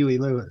that's Huey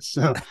Lewis.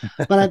 So,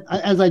 but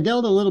as I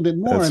delved a little bit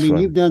more, fun.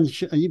 You've done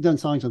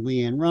songs with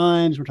LeAnn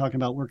Rimes. We're talking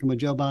about working with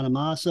Joe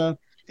Bonamassa.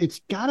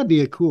 It's got to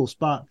be a cool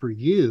spot for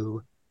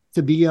you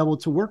to be able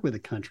to work with a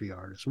country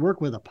artist,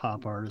 work with a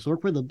pop artist,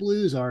 work with a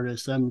blues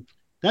artist.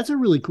 That's a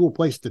really cool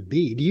place to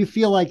be. Do you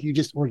feel like you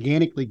just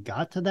organically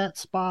got to that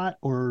spot,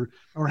 or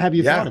have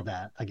you thought of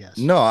that, I guess?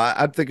 No,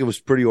 I think it was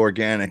pretty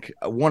organic.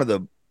 One of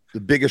the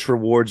biggest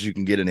rewards you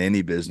can get in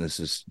any business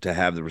is to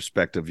have the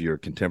respect of your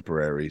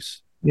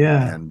contemporaries.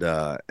 Yeah. And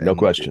no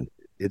question.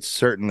 It's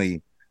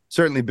certainly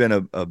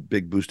been a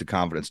big boost of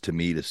confidence to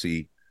me to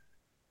see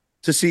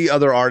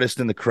other artists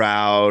in the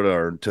crowd,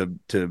 or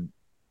to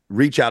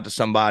reach out to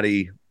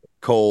somebody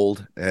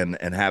cold and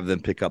have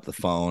them pick up the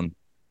phone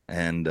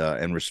and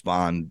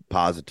respond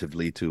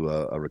positively to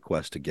a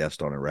request to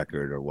guest on a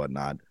record or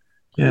whatnot.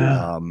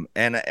 Yeah.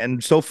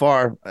 And so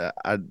far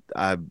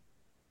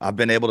I've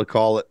been able to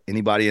call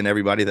anybody and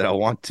everybody that I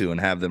want to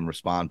and have them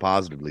respond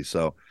positively.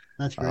 So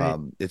that's great.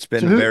 It's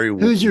been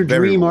who's your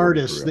dream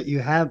artist that you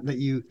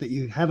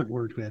haven't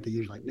worked with, that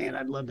you're like, man,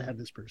 I'd love to have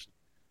this person?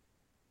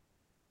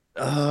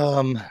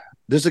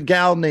 There's a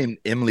gal named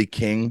Emily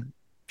King.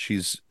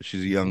 She's a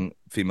young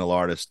female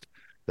artist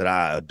that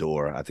I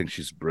adore. I think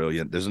she's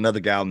brilliant. There's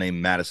another gal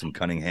named Madison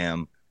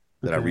Cunningham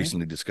that I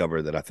recently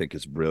discovered that I think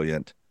is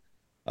brilliant.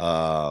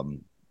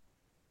 Working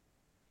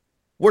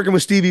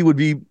with Stevie would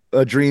be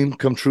a dream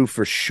come true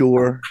for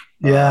sure.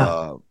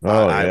 Yeah.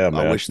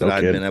 I wish that I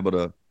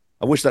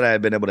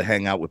had been able to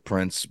hang out with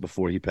Prince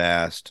before he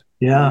passed.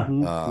 Yeah.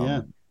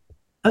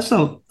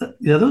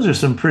 Those are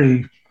some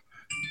pretty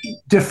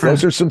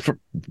different. Those are some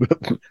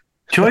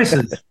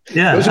choices.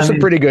 Yeah. Those are some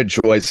pretty good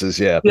choices.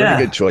 Yeah.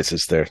 Pretty good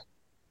choices there.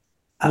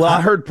 Well,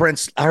 I heard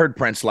Prince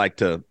like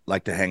to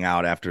hang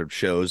out after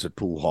shows at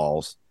pool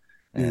halls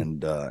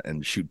and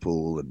shoot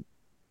pool, and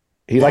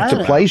he liked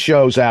to play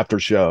shows after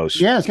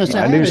shows. Yeah, I was gonna say,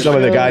 I knew some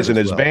of the guys in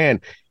his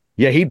band.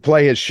 Yeah, he'd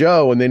play his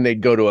show, and then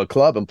they'd go to a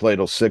club and play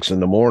till 6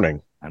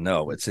 a.m. I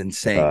know, it's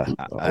insane.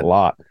 A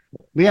lot.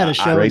 We had a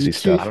show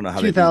in I don't know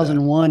how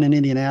 2001 in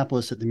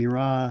Indianapolis at the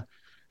Murat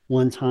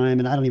one time,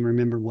 and I don't even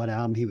remember what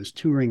album he was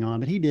touring on,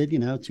 but he did,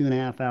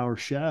 2.5 hour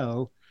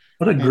show.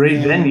 What a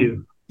great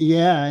venue.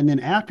 Yeah, and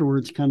then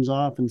afterwards comes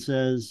off and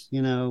says,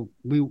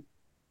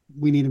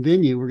 we need a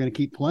venue. We're going to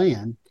keep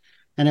playing.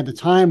 And at the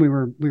time, we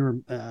were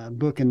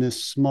booking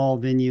this small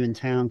venue in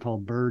town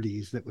called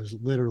Birdie's that was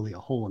literally a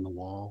hole in the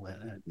wall.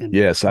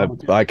 Yes,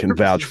 I can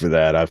vouch for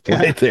that. I've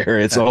played there.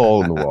 It's a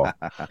hole in the wall.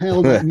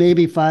 Held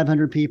maybe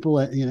 500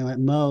 people at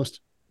most.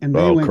 And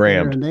they went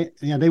crammed. there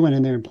and they went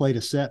in there and played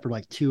a set for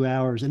like 2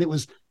 hours, and it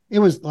was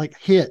like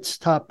hits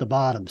top to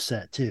bottom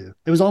set too.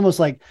 It was almost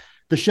like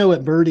the show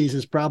at Birdie's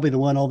is probably the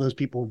one all those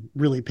people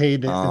really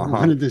paid that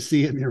wanted to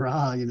see at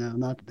Murat.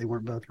 Not that they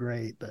weren't both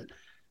great, but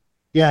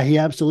yeah, he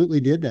absolutely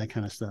did that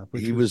kind of stuff.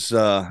 He was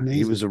a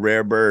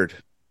rare bird.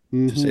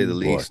 to say the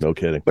Boy, least. no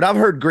kidding. But I've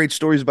heard great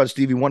stories about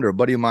Stevie Wonder. A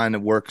buddy of mine that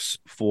works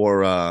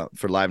for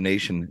Live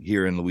Nation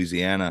here in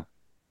Louisiana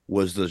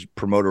was the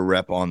promoter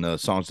rep on the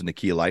Songs in the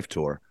Key of Life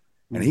tour.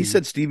 And he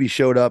said Stevie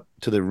showed up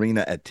to the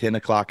arena at 10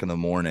 o'clock in the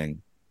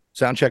morning.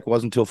 Sound check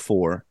wasn't until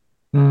 4.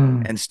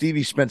 And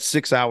Stevie spent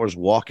 6 hours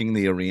walking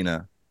the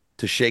arena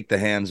to shake the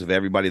hands of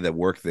everybody that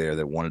worked there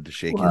that wanted to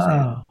shake his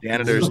hand.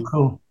 Janitors, So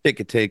cool.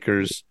 ticket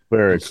takers,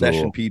 Very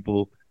concession cool.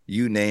 people,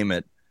 you name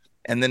it.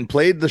 And then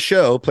played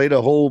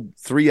a whole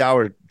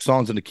 3-hour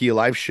Songs in the Key of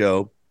Life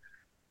show.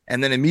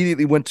 And then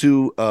immediately went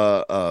to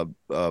a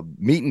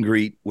meet and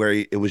greet where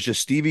it was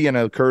just Stevie and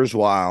a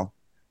Kurzweil.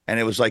 And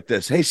it was like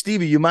this: "Hey,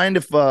 Stevie, you mind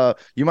if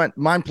you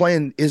mind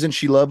playing Isn't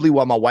She Lovely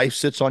while my wife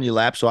sits on your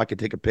lap so I can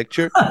take a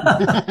picture?"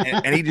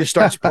 and he just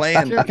starts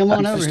playing. Sure, come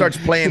on he over just starts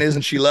playing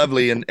Isn't She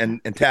Lovely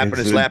and tapping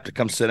his lap to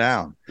come sit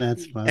down.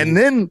 That's funny. And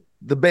then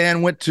the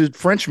band went to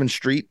Frenchman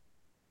Street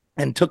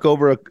and took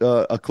over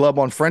a club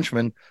on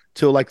Frenchman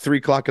till like 3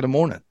 o'clock in the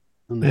morning.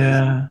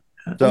 Yeah.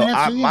 So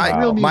that's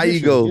real my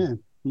musician, ego, yeah.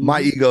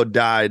 my ego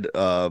died.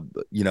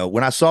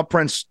 When I saw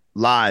Prince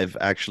live,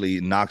 actually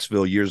in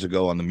Knoxville years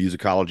ago on the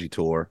Musicology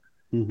tour,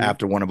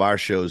 after one of our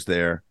shows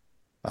there,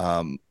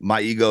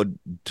 my ego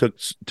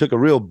took a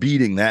real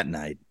beating that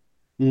night.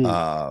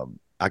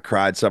 I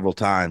cried several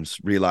times,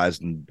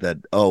 realizing that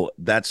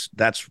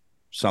that's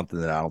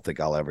something that I don't think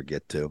I'll ever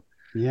get to.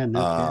 Yeah,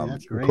 no,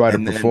 that's great. Quite a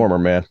performer,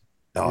 man.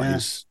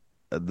 He's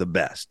the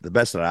best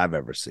that I've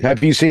ever seen.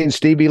 Have you seen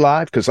Stevie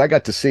live? Because I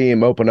got to see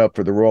him open up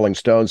for the Rolling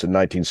Stones in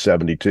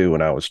 1972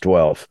 when I was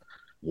 12.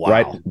 Wow.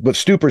 Right, but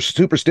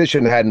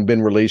Superstition hadn't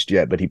been released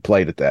yet, but he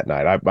played it that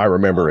night. I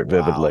remember it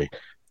vividly. Wow.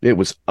 It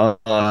was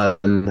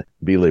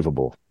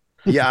unbelievable.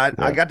 Yeah,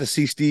 I got to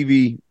see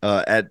Stevie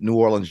at New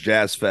Orleans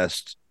Jazz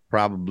Fest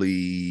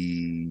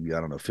probably,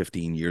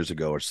 15 years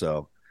ago or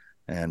so,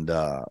 and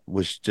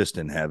was just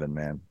in heaven,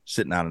 man.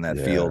 Sitting out in that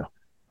field.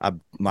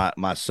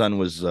 My son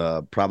was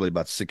probably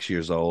about 6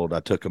 years old. I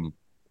took him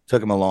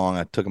along.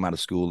 I took him out of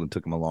school and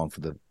took him along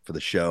for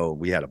the show.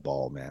 We had a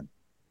ball, man.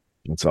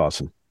 That's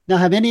awesome. Now,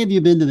 have any of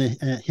you been to the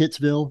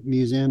Hitsville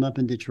Museum up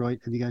in Detroit?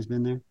 Have you guys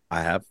been there?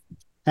 I have.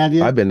 Have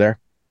you? I've been there.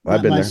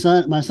 My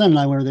son and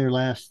I were there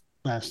last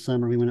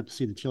summer. We went up to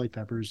see the Chili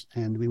Peppers,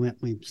 and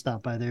we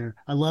stopped by there.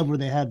 I love where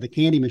they had the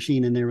candy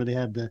machine in there, where they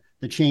had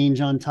the change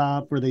on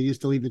top, where they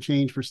used to leave the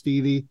change for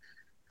Stevie.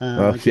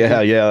 That's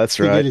right. To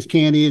get his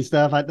candy and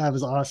stuff. That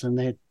was awesome.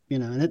 They,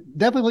 and it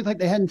definitely looked like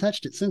they hadn't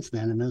touched it since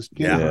then. And those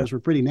candy bars were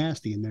pretty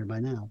nasty in there by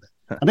now. But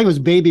I think it was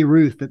Baby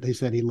Ruth that they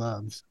said he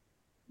loves.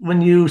 When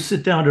you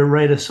sit down to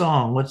write a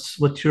song,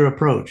 what's your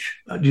approach?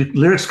 Do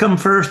lyrics come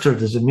first, or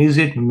does the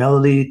music,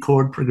 melody,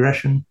 chord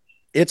progression?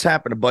 It's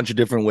happened a bunch of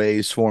different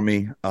ways for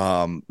me.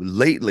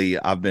 Lately,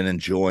 I've been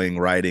enjoying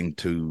writing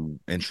to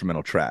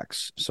instrumental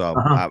tracks. So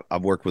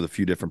I've worked with a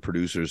few different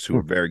producers who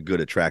are very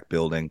good at track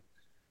building.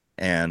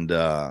 And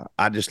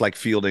I just like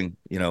fielding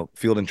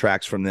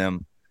tracks from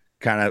them,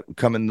 kind of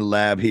come in the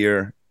lab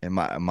here in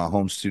my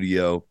home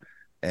studio.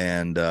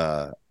 And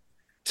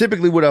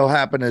typically what'll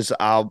happen is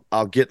I'll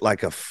get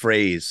like a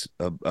phrase,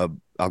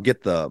 I'll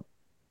get the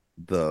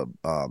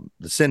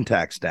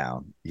syntax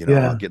down,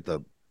 I'll get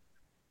the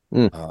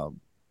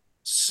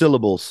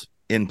syllables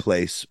in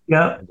place,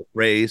 the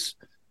phrase,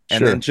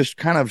 and then just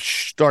kind of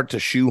start to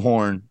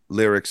shoehorn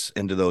lyrics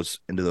into those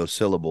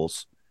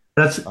syllables.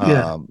 That's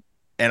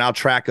and I'll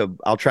track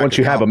once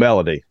you have a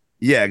melody.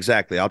 Yeah,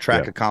 exactly. I'll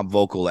track a comp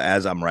vocal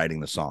as I'm writing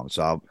the song.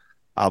 So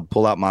I'll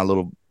pull out my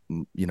little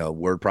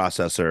word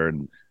processor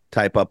and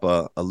type up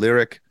a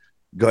lyric,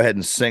 go ahead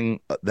and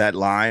sing that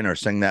line or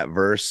sing that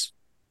verse,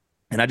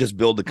 and I just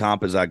build the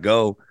comp as I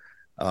go.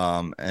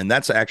 And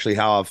that's actually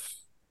how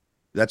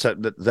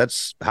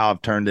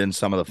I've turned in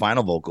some of the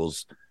final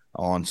vocals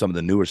on some of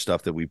the newer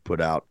stuff that we put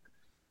out.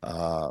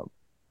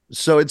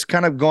 So it's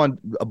kind of gone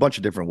a bunch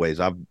of different ways.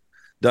 I've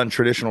done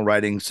traditional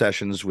writing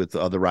sessions with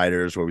other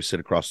writers where we sit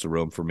across the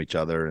room from each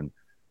other and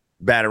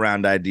bat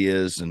around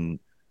ideas and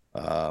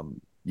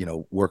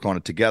work on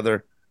it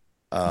together.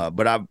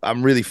 But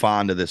I'm really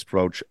fond of this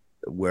approach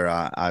where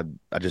I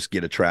just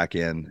get a track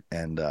in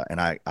and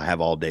I have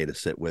all day to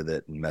sit with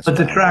it and mess. But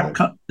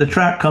the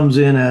track comes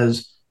in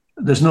as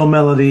there's no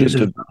melody. It's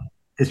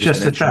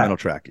just a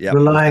track. Yep.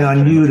 Relying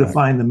on you to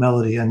find the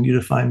melody and you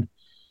to find.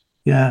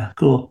 Yeah,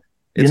 cool.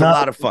 It's a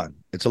lot of fun.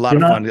 It's a lot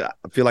of fun. I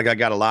feel like I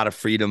got a lot of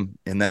freedom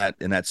in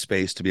that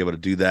space to be able to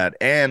do that.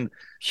 And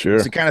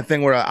it's the kind of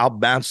thing where I'll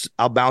bounce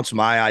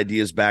my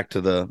ideas back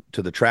to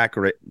the track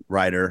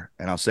writer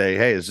and I'll say,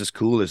 hey, is this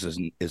cool?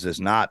 Is this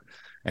not?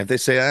 And if they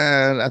say,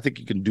 I think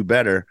you can do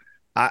better,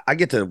 I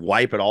get to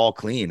wipe it all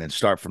clean and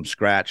start from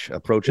scratch,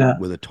 approach it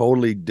with a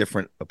totally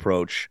different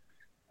approach.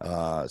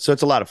 So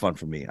it's a lot of fun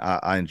for me.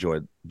 I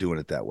enjoy doing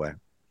it that way.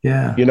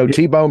 Yeah.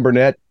 T-Bone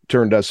Burnett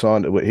turned us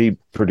on to what he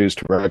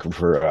produced a record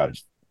for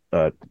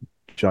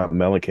John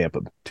Mellencamp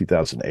of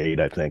 2008,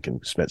 I think,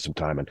 and spent some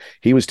time. And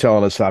he was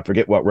telling us, I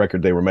forget what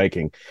record they were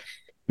making,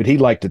 but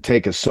he'd like to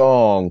take a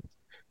song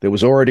that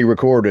was already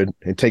recorded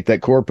and take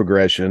that chord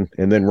progression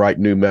and then write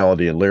new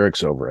melody and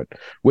lyrics over it,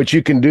 which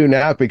you can do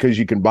now because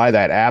you can buy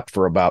that app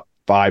for about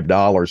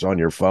 $5 on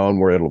your phone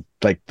where it'll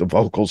take the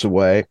vocals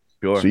away.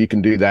 Sure. So you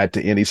can do that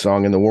to any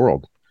song in the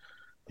world.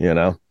 You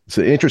know, it's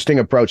an interesting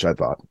approach, I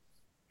thought.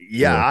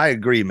 Yeah, I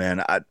agree,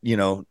 man. I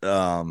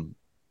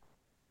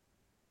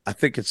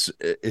think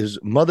his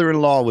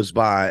mother-in-law was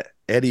by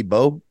Eddie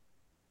Bo.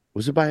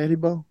 Was it by Eddie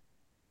Bo?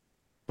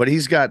 But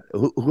he's got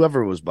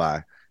whoever it was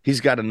by. He's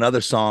got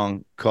another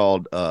song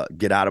called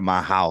 "Get Out of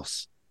My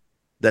House."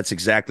 That's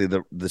exactly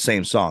the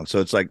same song. So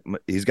it's like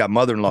he's got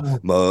mother-in-law,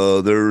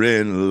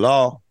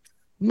 mother-in-law,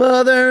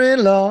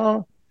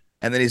 mother-in-law,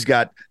 and then he's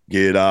got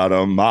 "Get Out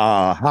of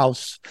My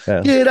House,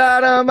 Get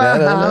Out of My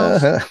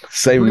House."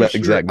 Same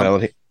exact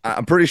melody.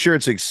 I'm pretty sure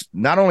it's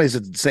not only is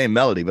it the same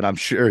melody, but I'm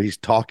sure he's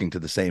talking to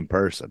the same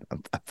person.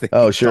 I think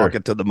he's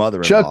talking to the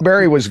mother-in-law.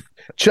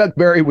 Chuck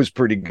Berry was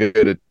pretty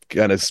good at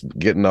kind of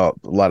getting a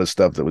lot of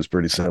stuff that was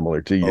pretty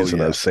similar to using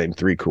those same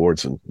 3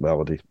 chords and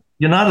melody.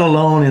 You're not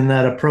alone in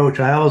that approach.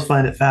 I always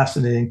find it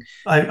fascinating.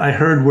 I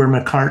heard where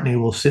McCartney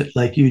will sit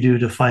like you do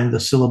to find the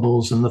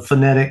syllables and the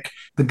phonetic,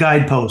 the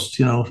guideposts,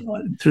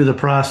 through the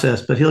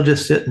process, but he'll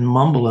just sit and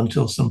mumble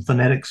until some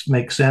phonetics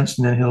make sense.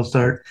 And then he'll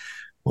start,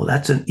 well,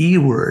 that's an E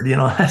word,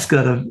 that's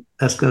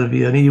gotta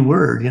be an E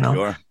word,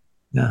 Sure.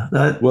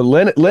 Yeah. Well,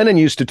 Lennon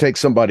used to take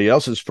somebody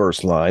else's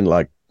first line,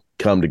 like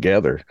 "Come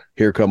Together."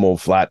 "Here come old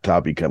flat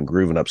top, he come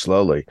grooving up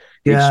slowly."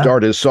 He'd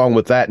start his song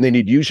with that, and then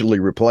he'd usually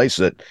replace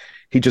it.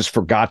 He just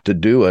forgot to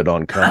do it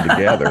on "Come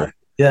Together."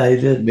 Yeah, he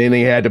did. Then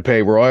he had to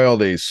pay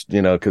royalties,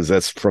 because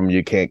that's from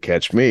 "You Can't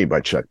Catch Me" by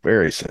Chuck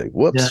Berry. Say,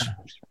 whoops. Yeah.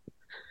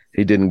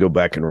 He didn't go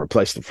back and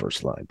replace the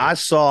first line. I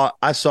saw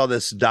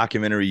this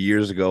documentary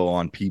years ago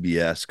on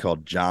PBS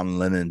called John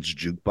Lennon's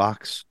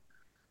Jukebox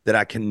that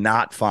I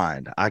cannot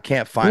find. I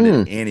can't find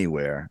it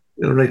anywhere.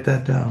 You'll write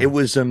that down. It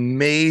was an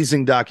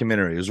amazing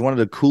documentary. It was one of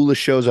the coolest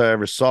shows I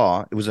ever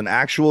saw. It was an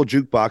actual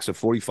jukebox of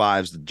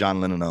 45s that John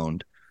Lennon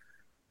owned.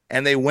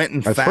 And they went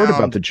and heard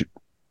about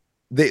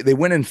they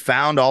went and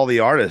found all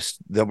the artists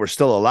that were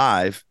still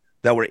alive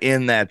that were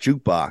in that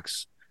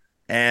jukebox.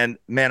 And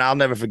man, I'll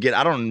never forget.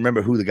 I don't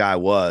remember who the guy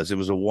was. It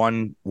was a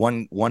one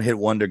hit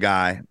wonder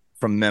guy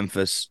from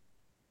Memphis.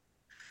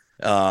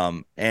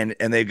 And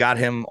they got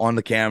him on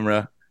the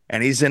camera,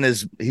 and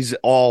he's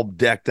all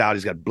decked out.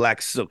 He's got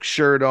black silk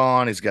shirt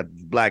on. He's got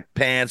black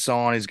pants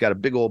on. He's got a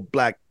big old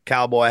black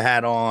cowboy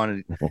hat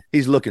on.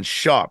 He's looking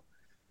sharp.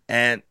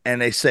 And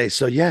they say,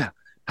 "So yeah,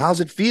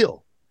 how's it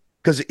feel?"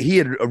 Because he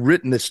had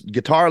written this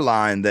guitar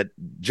line that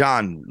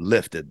John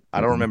lifted.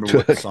 I don't remember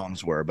what the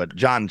songs were, but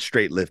John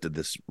straight lifted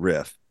this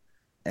riff.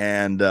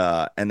 And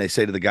they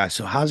say to the guy,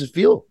 "So how's it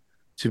feel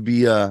to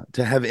be to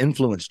have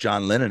influenced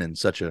John Lennon in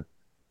such a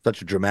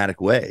dramatic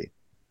way?"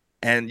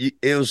 And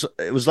it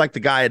was like the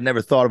guy had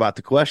never thought about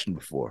the question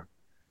before.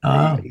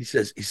 He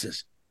says,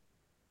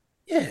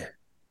 "Yeah,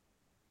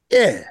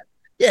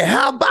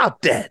 how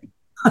about that?"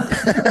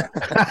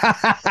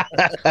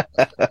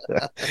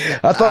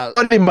 I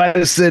thought he might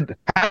have said,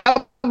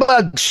 "How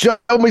about show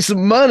me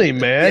some money,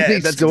 man?" Yeah,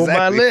 he stole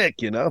my lick,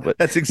 But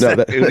that's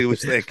exactly what he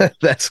was thinking.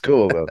 That's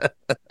cool, though.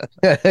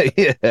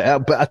 Yeah, how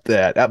about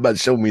that? How about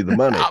show me the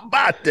money? How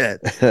about that?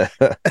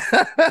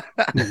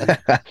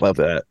 I love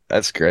that.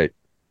 That's great.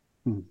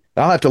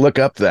 I'll have to look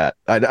up that.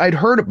 I'd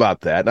heard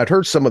about that, and I'd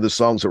heard some of the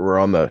songs that were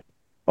on the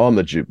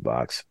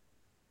jukebox.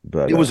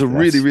 But it was a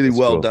really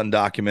well cool. done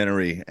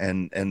documentary,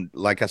 and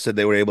like I said,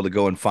 they were able to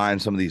go and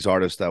find some of these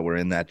artists that were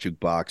in that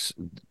jukebox,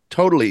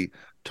 totally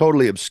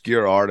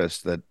obscure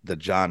artists that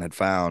John had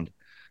found,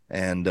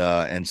 and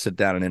sit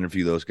down and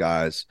interview those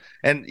guys.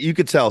 And you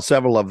could tell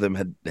several of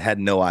them had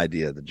no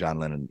idea that John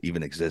Lennon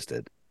even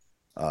existed.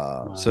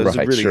 So it's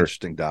a really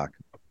interesting doc.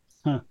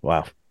 Huh.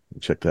 Wow,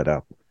 check that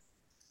out.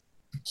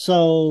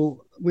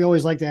 So we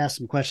always like to ask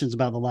some questions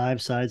about the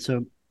live side.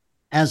 So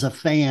as a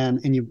fan,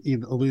 and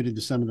you've alluded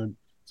to some of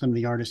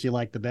the artists you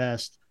like the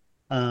best.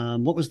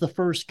 What was the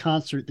first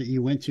concert that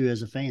you went to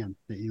as a fan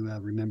that you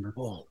remember?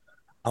 Oh,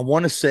 I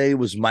want to say it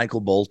was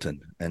Michael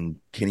Bolton and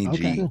Kenny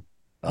G.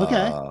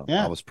 Okay.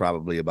 Yeah. I was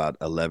probably about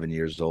 11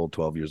 years old,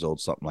 12 years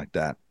old, something like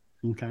that.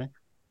 Okay.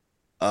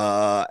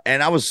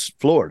 And I was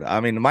floored.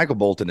 I mean, Michael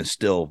Bolton is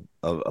still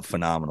a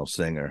phenomenal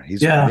singer.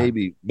 He's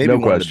maybe no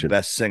one question. of the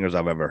best singers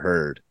I've ever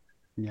heard.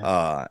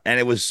 Yeah. And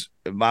it was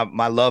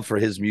my love for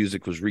his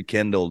music was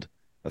rekindled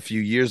a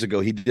few years ago.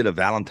 He did a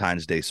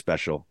Valentine's Day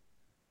special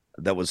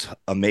that was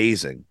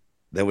amazing.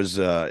 It was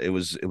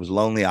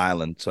Lonely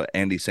Island. So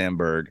Andy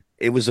Samberg.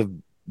 It was a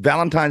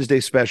Valentine's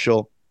Day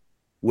special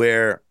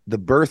where the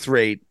birth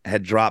rate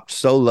had dropped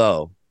so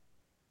low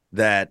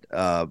that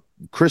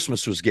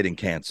Christmas was getting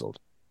canceled.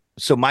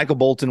 So Michael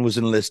Bolton was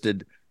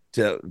enlisted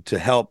to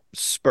help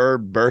spur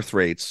birth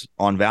rates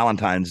on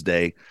Valentine's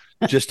Day,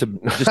 just to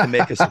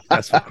make a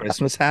successful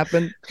Christmas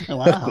happen. Oh,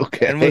 wow.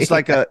 Okay. And it's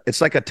like a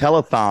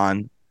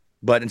telethon,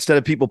 but instead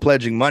of people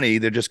pledging money,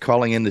 they're just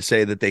calling in to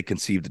say that they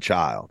conceived a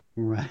child.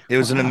 Right. It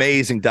was an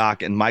amazing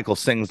doc, and Michael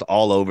sings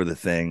all over the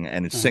thing,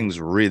 and it sings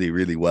really,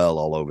 really well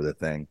all over the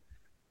thing.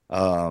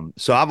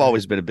 So I've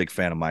always been a big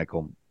fan of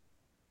Michael.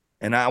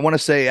 And I want to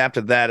say after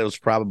that, it was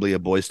probably a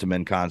Boyz II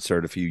Men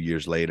concert a few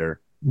years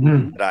later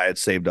that I had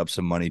saved up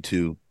some money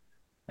to.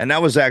 And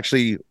that was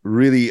actually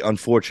really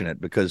unfortunate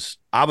because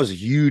I was a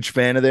huge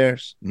fan of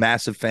theirs,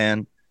 massive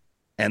fan.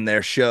 And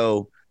their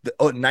show,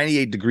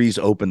 98 Degrees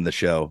opened the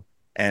show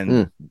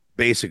and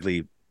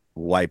basically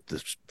wiped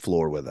the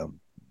floor with them.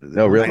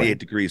 No, really? 98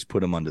 Degrees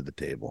put them under the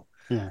table.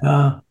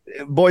 Yeah.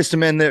 Boys to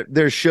Men,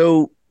 their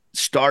show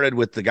started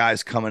with the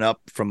guys coming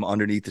up from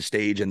underneath the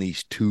stage in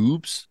these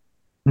tubes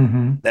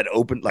that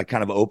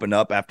opened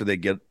up after they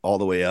get all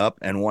the way up,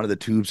 and one of the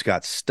tubes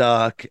got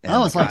stuck.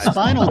 And it's like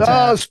Spinal Tap.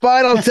 Oh,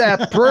 Spinal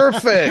Tap,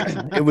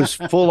 perfect. It was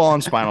full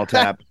on Spinal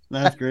Tap.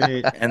 That's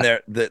great. And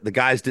the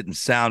guys didn't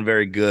sound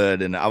very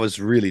good, and I was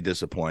really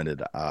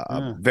disappointed.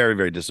 Very,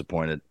 very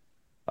disappointed.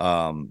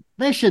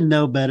 They should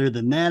know better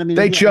than that. I mean,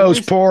 they chose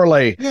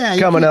poorly. Yeah,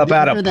 coming up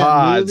out of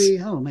pods.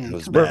 Oh man,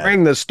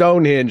 bring the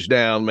Stonehenge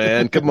down,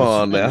 man. Come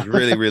on now. It was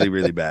really, really,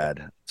 really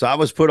bad. So I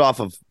was put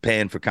off of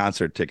paying for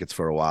concert tickets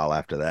for a while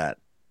after that.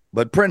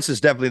 But Prince is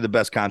definitely the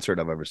best concert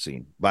I've ever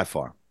seen by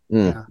far.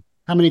 Yeah.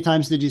 How many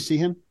times did you see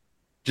him?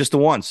 Just the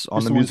once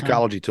on the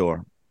Musicology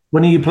tour.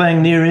 When are you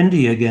playing near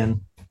Indy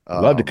again?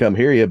 Love to come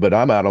hear you, but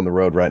I'm out on the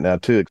road right now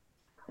too.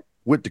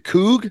 With the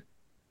Coug?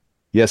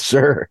 Yes,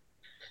 sir.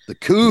 The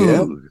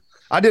Coug. Yep.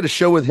 I did a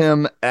show with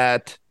him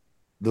at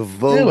the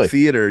Vogue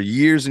Theater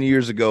years and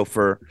years ago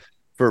for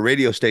a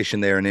radio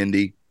station there in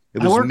Indy.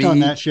 I worked on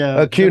that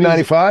show.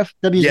 Q95?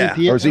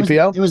 WZPL. Or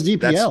ZPL? It was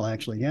DPL,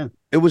 actually, yeah.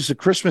 It was a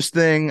Christmas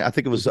thing. I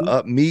think it was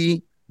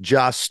me,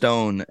 Joss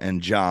Stone,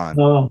 and John.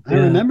 Oh, I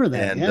remember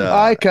that. And,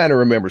 I kind of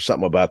remember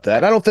something about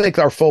that. I don't think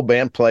our full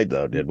band played,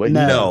 though, did we?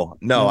 No.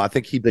 I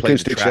think he played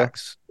the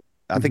tracks.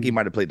 Show? I think he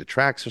might have played the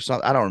tracks or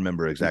something. I don't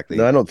remember exactly.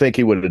 No, I don't think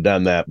he would have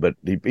done that, but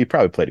he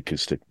probably played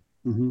acoustic.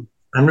 I'm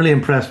really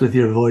impressed with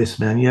your voice,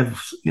 man.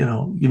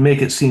 You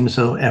make it seem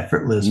so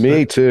effortless.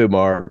 Me too,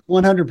 Mark.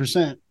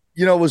 100%.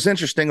 What was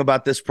interesting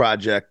about this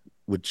project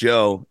with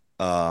Joe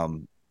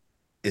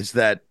is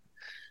that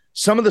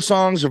some of the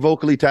songs are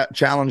vocally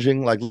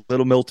challenging, like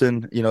Little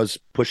Milton, is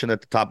pushing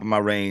at the top of my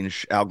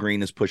range. Al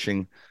Green is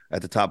pushing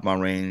at the top of my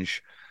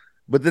range.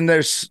 But then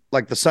there's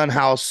like the Sun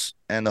House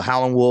and the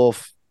Howlin'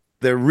 Wolf.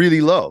 They're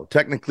really low,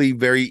 technically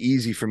very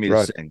easy for me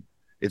to sing.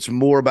 It's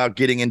more about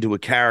getting into a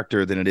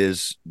character than it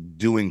is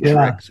doing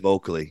tricks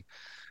vocally.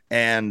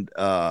 And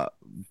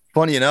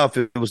funny enough,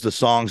 it was the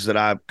songs that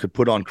I could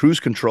put on cruise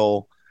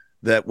control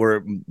that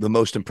were the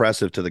most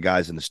impressive to the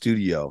guys in the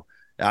studio.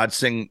 I'd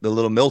sing the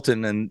Little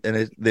Milton and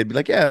they'd be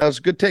like, yeah, that was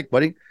a good take,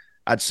 buddy.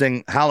 I'd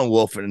sing Howlin'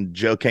 Wolf and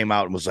Joe came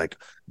out and was like,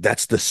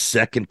 that's the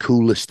second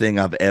coolest thing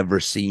I've ever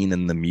seen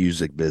in the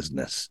music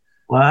business.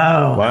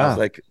 Wow. I was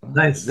like,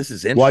 nice. This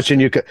is interesting. Watching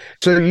you.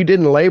 So you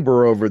didn't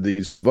labor over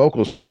these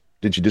vocals.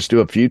 Did you just do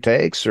a few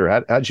takes,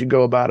 or how'd you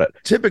go about it?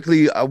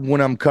 Typically,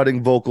 when I'm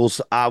cutting vocals,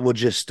 I would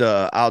just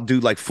I'll do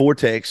like 4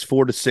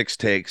 to 6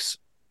 takes,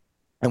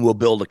 and we'll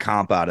build a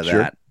comp out of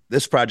that.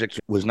 This project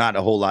was not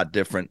a whole lot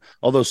different,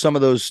 although some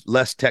of those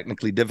less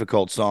technically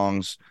difficult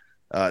songs,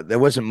 there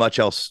wasn't much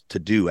else to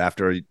do.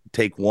 After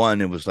take 1,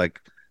 it was like,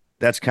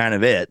 that's kind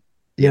of it.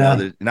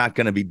 They're not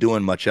going to be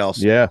doing much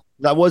else. Yeah,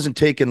 I wasn't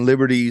taking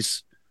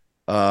liberties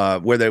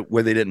where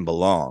they didn't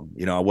belong.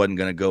 I wasn't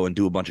going to go and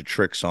do a bunch of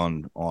tricks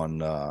on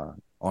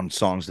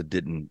songs that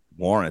didn't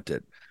warrant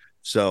it.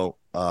 So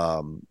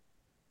I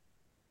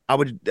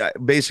would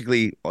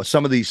basically,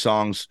 some of these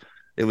songs,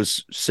 it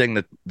was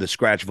sing the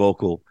scratch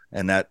vocal,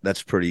 and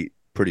that's pretty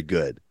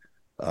good.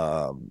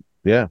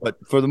 But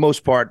for the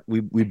most part,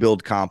 we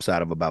build comps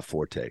out of about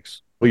 4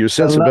 takes. Well, your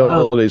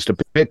sensibilities to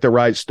pick the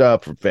right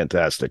stuff are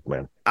fantastic,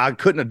 man. I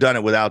couldn't have done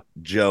it without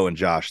Joe and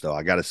Josh, though.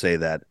 I got to say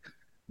that.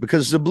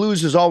 Because the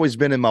blues has always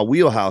been in my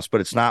wheelhouse, but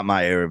it's not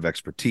my area of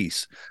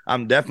expertise.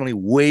 I'm definitely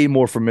way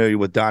more familiar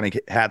with Donny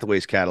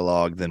Hathaway's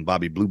catalog than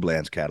Bobby Blue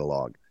Bland's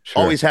catalog.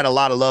 Sure. Always had a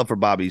lot of love for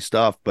Bobby's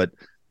stuff, but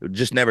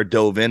just never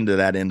dove into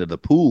that end of the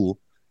pool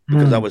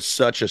because I was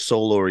such a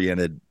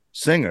soul-oriented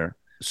singer.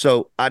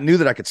 So I knew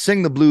that I could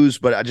sing the blues,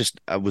 but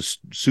I was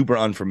super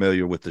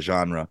unfamiliar with the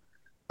genre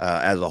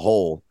as a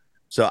whole.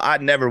 So I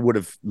never would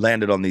have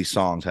landed on these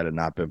songs had it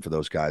not been for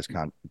those guys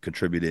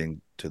contributing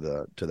to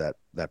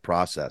that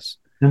process.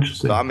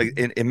 Interesting. So I'm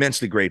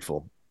immensely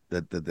grateful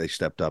that they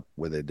stepped up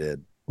where they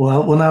did.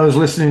 Well, when I was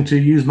listening to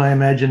Use My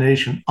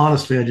Imagination,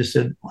 honestly, I just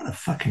said, what a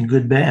fucking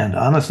good band.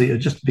 Honestly, it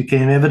just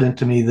became evident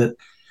to me that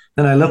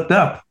then I looked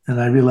up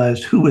and I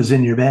realized who was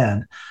in your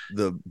band.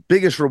 The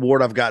biggest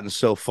reward I've gotten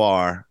so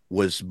far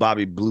was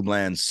Bobby Blue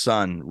Bland's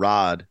son,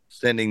 Rod,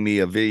 sending me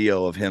a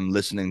video of him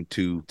listening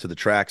to the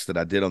tracks that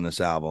I did on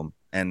this album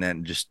and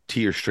then just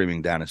tears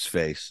streaming down his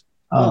face.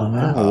 Oh,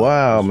 man.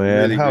 Wow,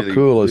 man. Really, how really,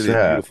 cool is really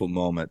that? A beautiful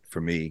moment for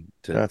me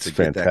to get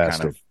fantastic. that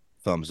kind of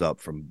thumbs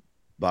up from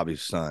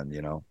Bobby's son,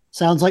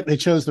 Sounds like they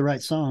chose the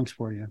right songs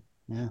for you.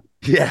 Yeah.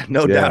 Yeah,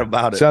 no doubt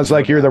about it. Sounds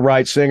like you're the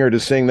right singer to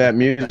sing that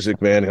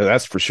music, man.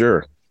 That's for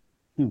sure.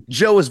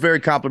 Joe was very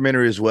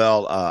complimentary as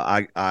well.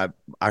 I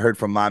heard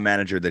from my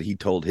manager that he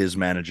told his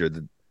manager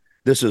that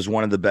this is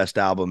one of the best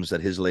albums that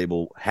his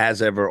label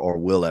has ever or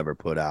will ever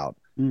put out.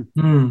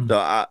 Mm.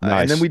 So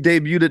and then we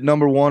debuted at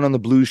 #1 on the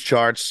blues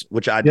charts,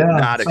 which I did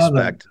not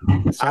expect.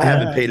 I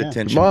haven't paid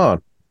attention. Come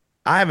on.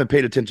 I haven't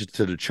paid attention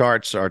to the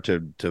charts or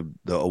to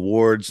the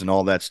awards and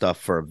all that stuff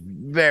for a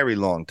very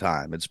long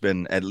time. It's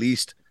been at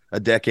least a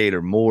decade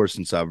or more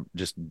since I've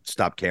just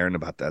stopped caring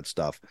about that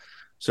stuff.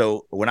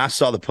 So when I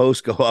saw the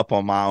post go up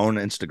on my own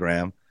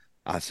Instagram,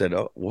 I said,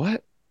 "Oh,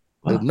 what?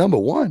 Wow. Number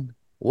one?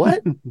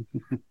 What?"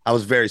 I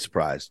was very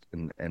surprised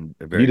and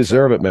very. You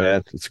deserve it,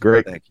 man. It's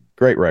great. Thank you.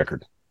 Great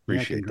record.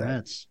 Appreciate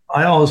that.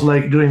 I always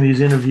like doing these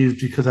interviews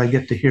because I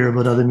get to hear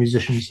about other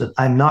musicians that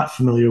I'm not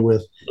familiar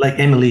with, like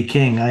Emily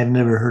King. I've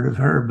never heard of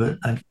her, but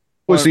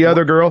What's the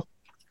other girl?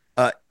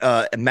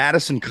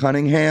 Madison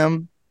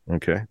Cunningham.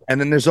 Okay.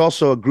 And then there's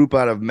also a group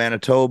out of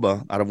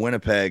Manitoba, out of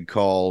Winnipeg,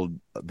 called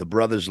the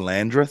Brothers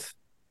Landreth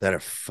that are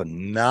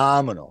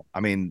phenomenal. I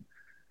mean,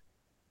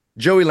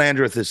 Joey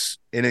Landreth is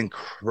an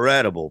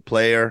incredible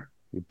player.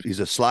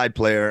 He's a slide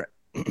player.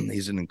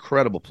 He's an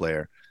incredible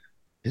player.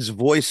 His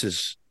voice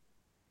is,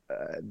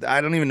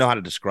 I don't even know how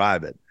to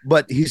describe it,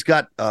 but he's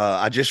got,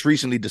 I just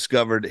recently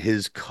discovered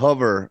his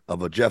cover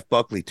of a Jeff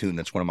Buckley tune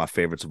that's one of my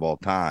favorites of all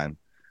time.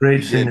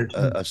 great singer.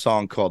 A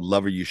song called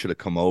Lover You Should Have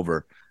Come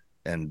Over.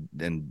 And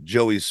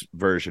Joey's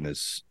version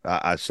is,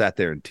 I sat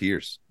there in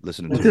tears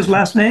listening What's to his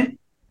last name?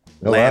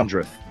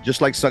 Landreth. Just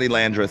like Sonny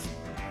Landreth,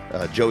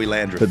 Joey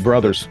Landreth. The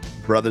brothers.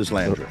 Brothers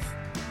Landreth.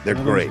 They're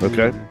great.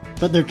 Okay.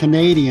 But they're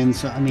Canadian,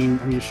 so I mean,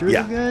 are you sure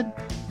Yeah. they're good?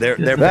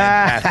 They're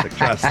fantastic.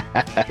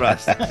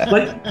 Trust.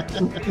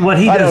 But what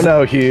he I does, don't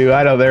know, Hugh.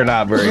 I know they're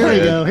not very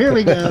good. Here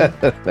we go.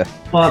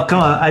 well, come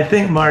on. I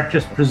think Mark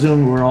just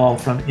presumed we're all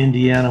from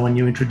Indiana when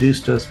you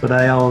introduced us, but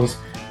I always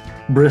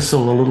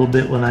bristle a little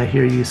bit when I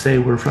hear you say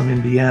we're from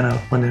Indiana,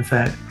 when in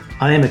fact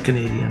I am a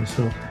Canadian.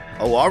 So,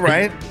 Oh, all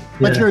right.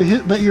 But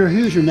yeah. you're a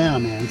Hoosier now,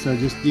 man. So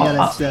just you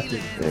gotta accept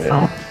it.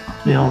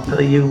 I'll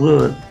tell you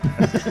what.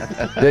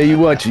 Tell you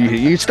what,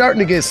 you're starting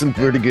to get some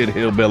pretty good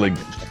hillbilly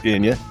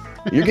in you.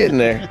 You're getting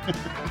there.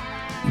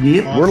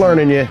 Yep. We're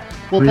learning you.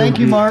 Well, thank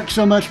you, Really. Mark,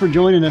 so much for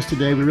joining us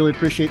today. We really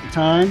appreciate the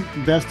time.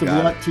 Best of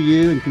Got luck to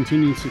you and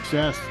continued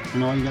success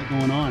and all you got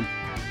going on.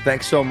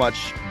 Thanks so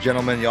much,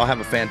 gentlemen. Y'all have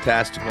a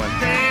fantastic one.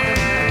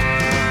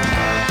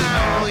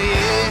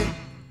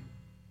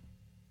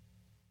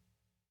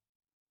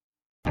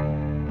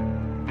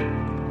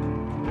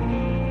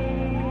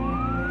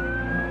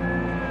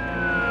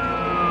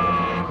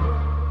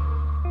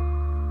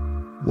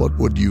 What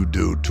would you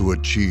do to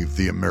achieve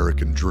the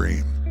American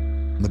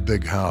dream? The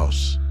big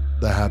house,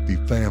 the happy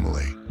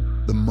family,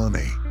 the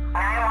money.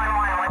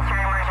 911, what's your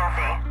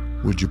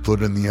emergency? Would you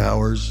put in the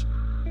hours?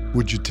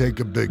 Would you take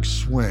a big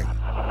swing?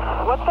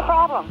 What's the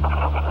problem?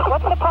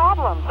 What's the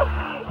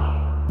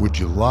problem? Would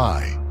you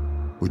lie?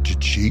 Would you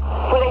cheat?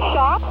 Were they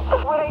shot?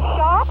 Were they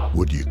shot?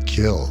 Would you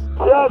kill?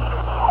 Yes.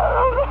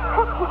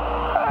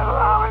 My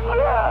mom is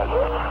dead.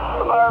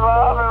 My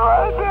mom is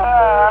right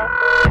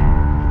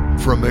there.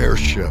 From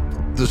Airship,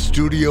 the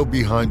studio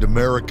behind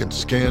American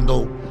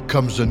Scandal,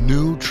 comes a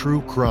new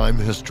true crime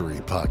history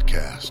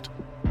podcast.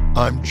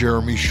 I'm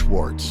Jeremy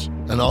Schwartz,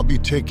 and I'll be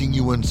taking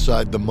you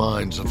inside the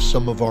minds of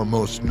some of our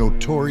most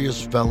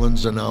notorious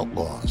felons and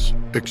outlaws,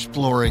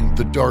 exploring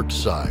the dark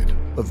side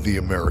of the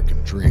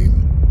American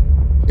dream.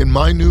 In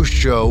my new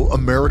show,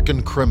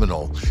 American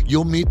Criminal,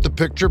 you'll meet the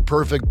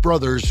picture-perfect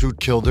brothers who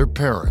killed their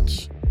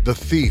parents, the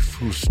thief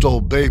who stole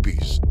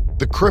babies,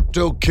 the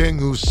crypto king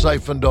who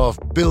siphoned off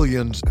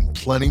billions, and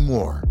plenty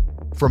more.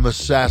 From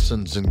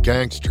assassins and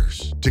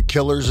gangsters to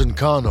killers and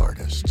con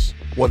artists.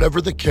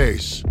 Whatever the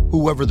case,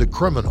 whoever the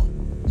criminal,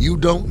 you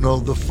don't know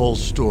the full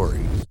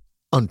story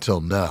until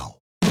now.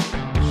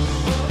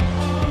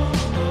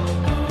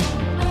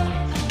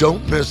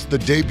 Don't miss the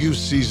debut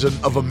season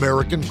of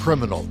American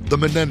Criminal, The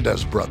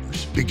Menendez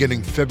Brothers,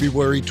 beginning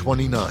February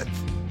 29th.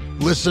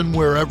 Listen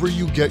wherever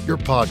you get your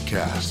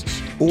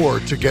podcasts, or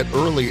to get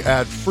early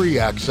ad-free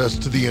access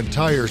to the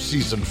entire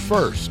season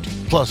first,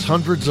 plus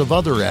hundreds of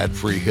other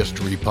ad-free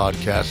history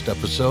podcast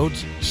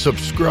episodes,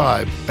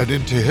 subscribe at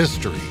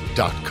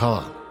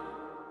IntoHistory.com.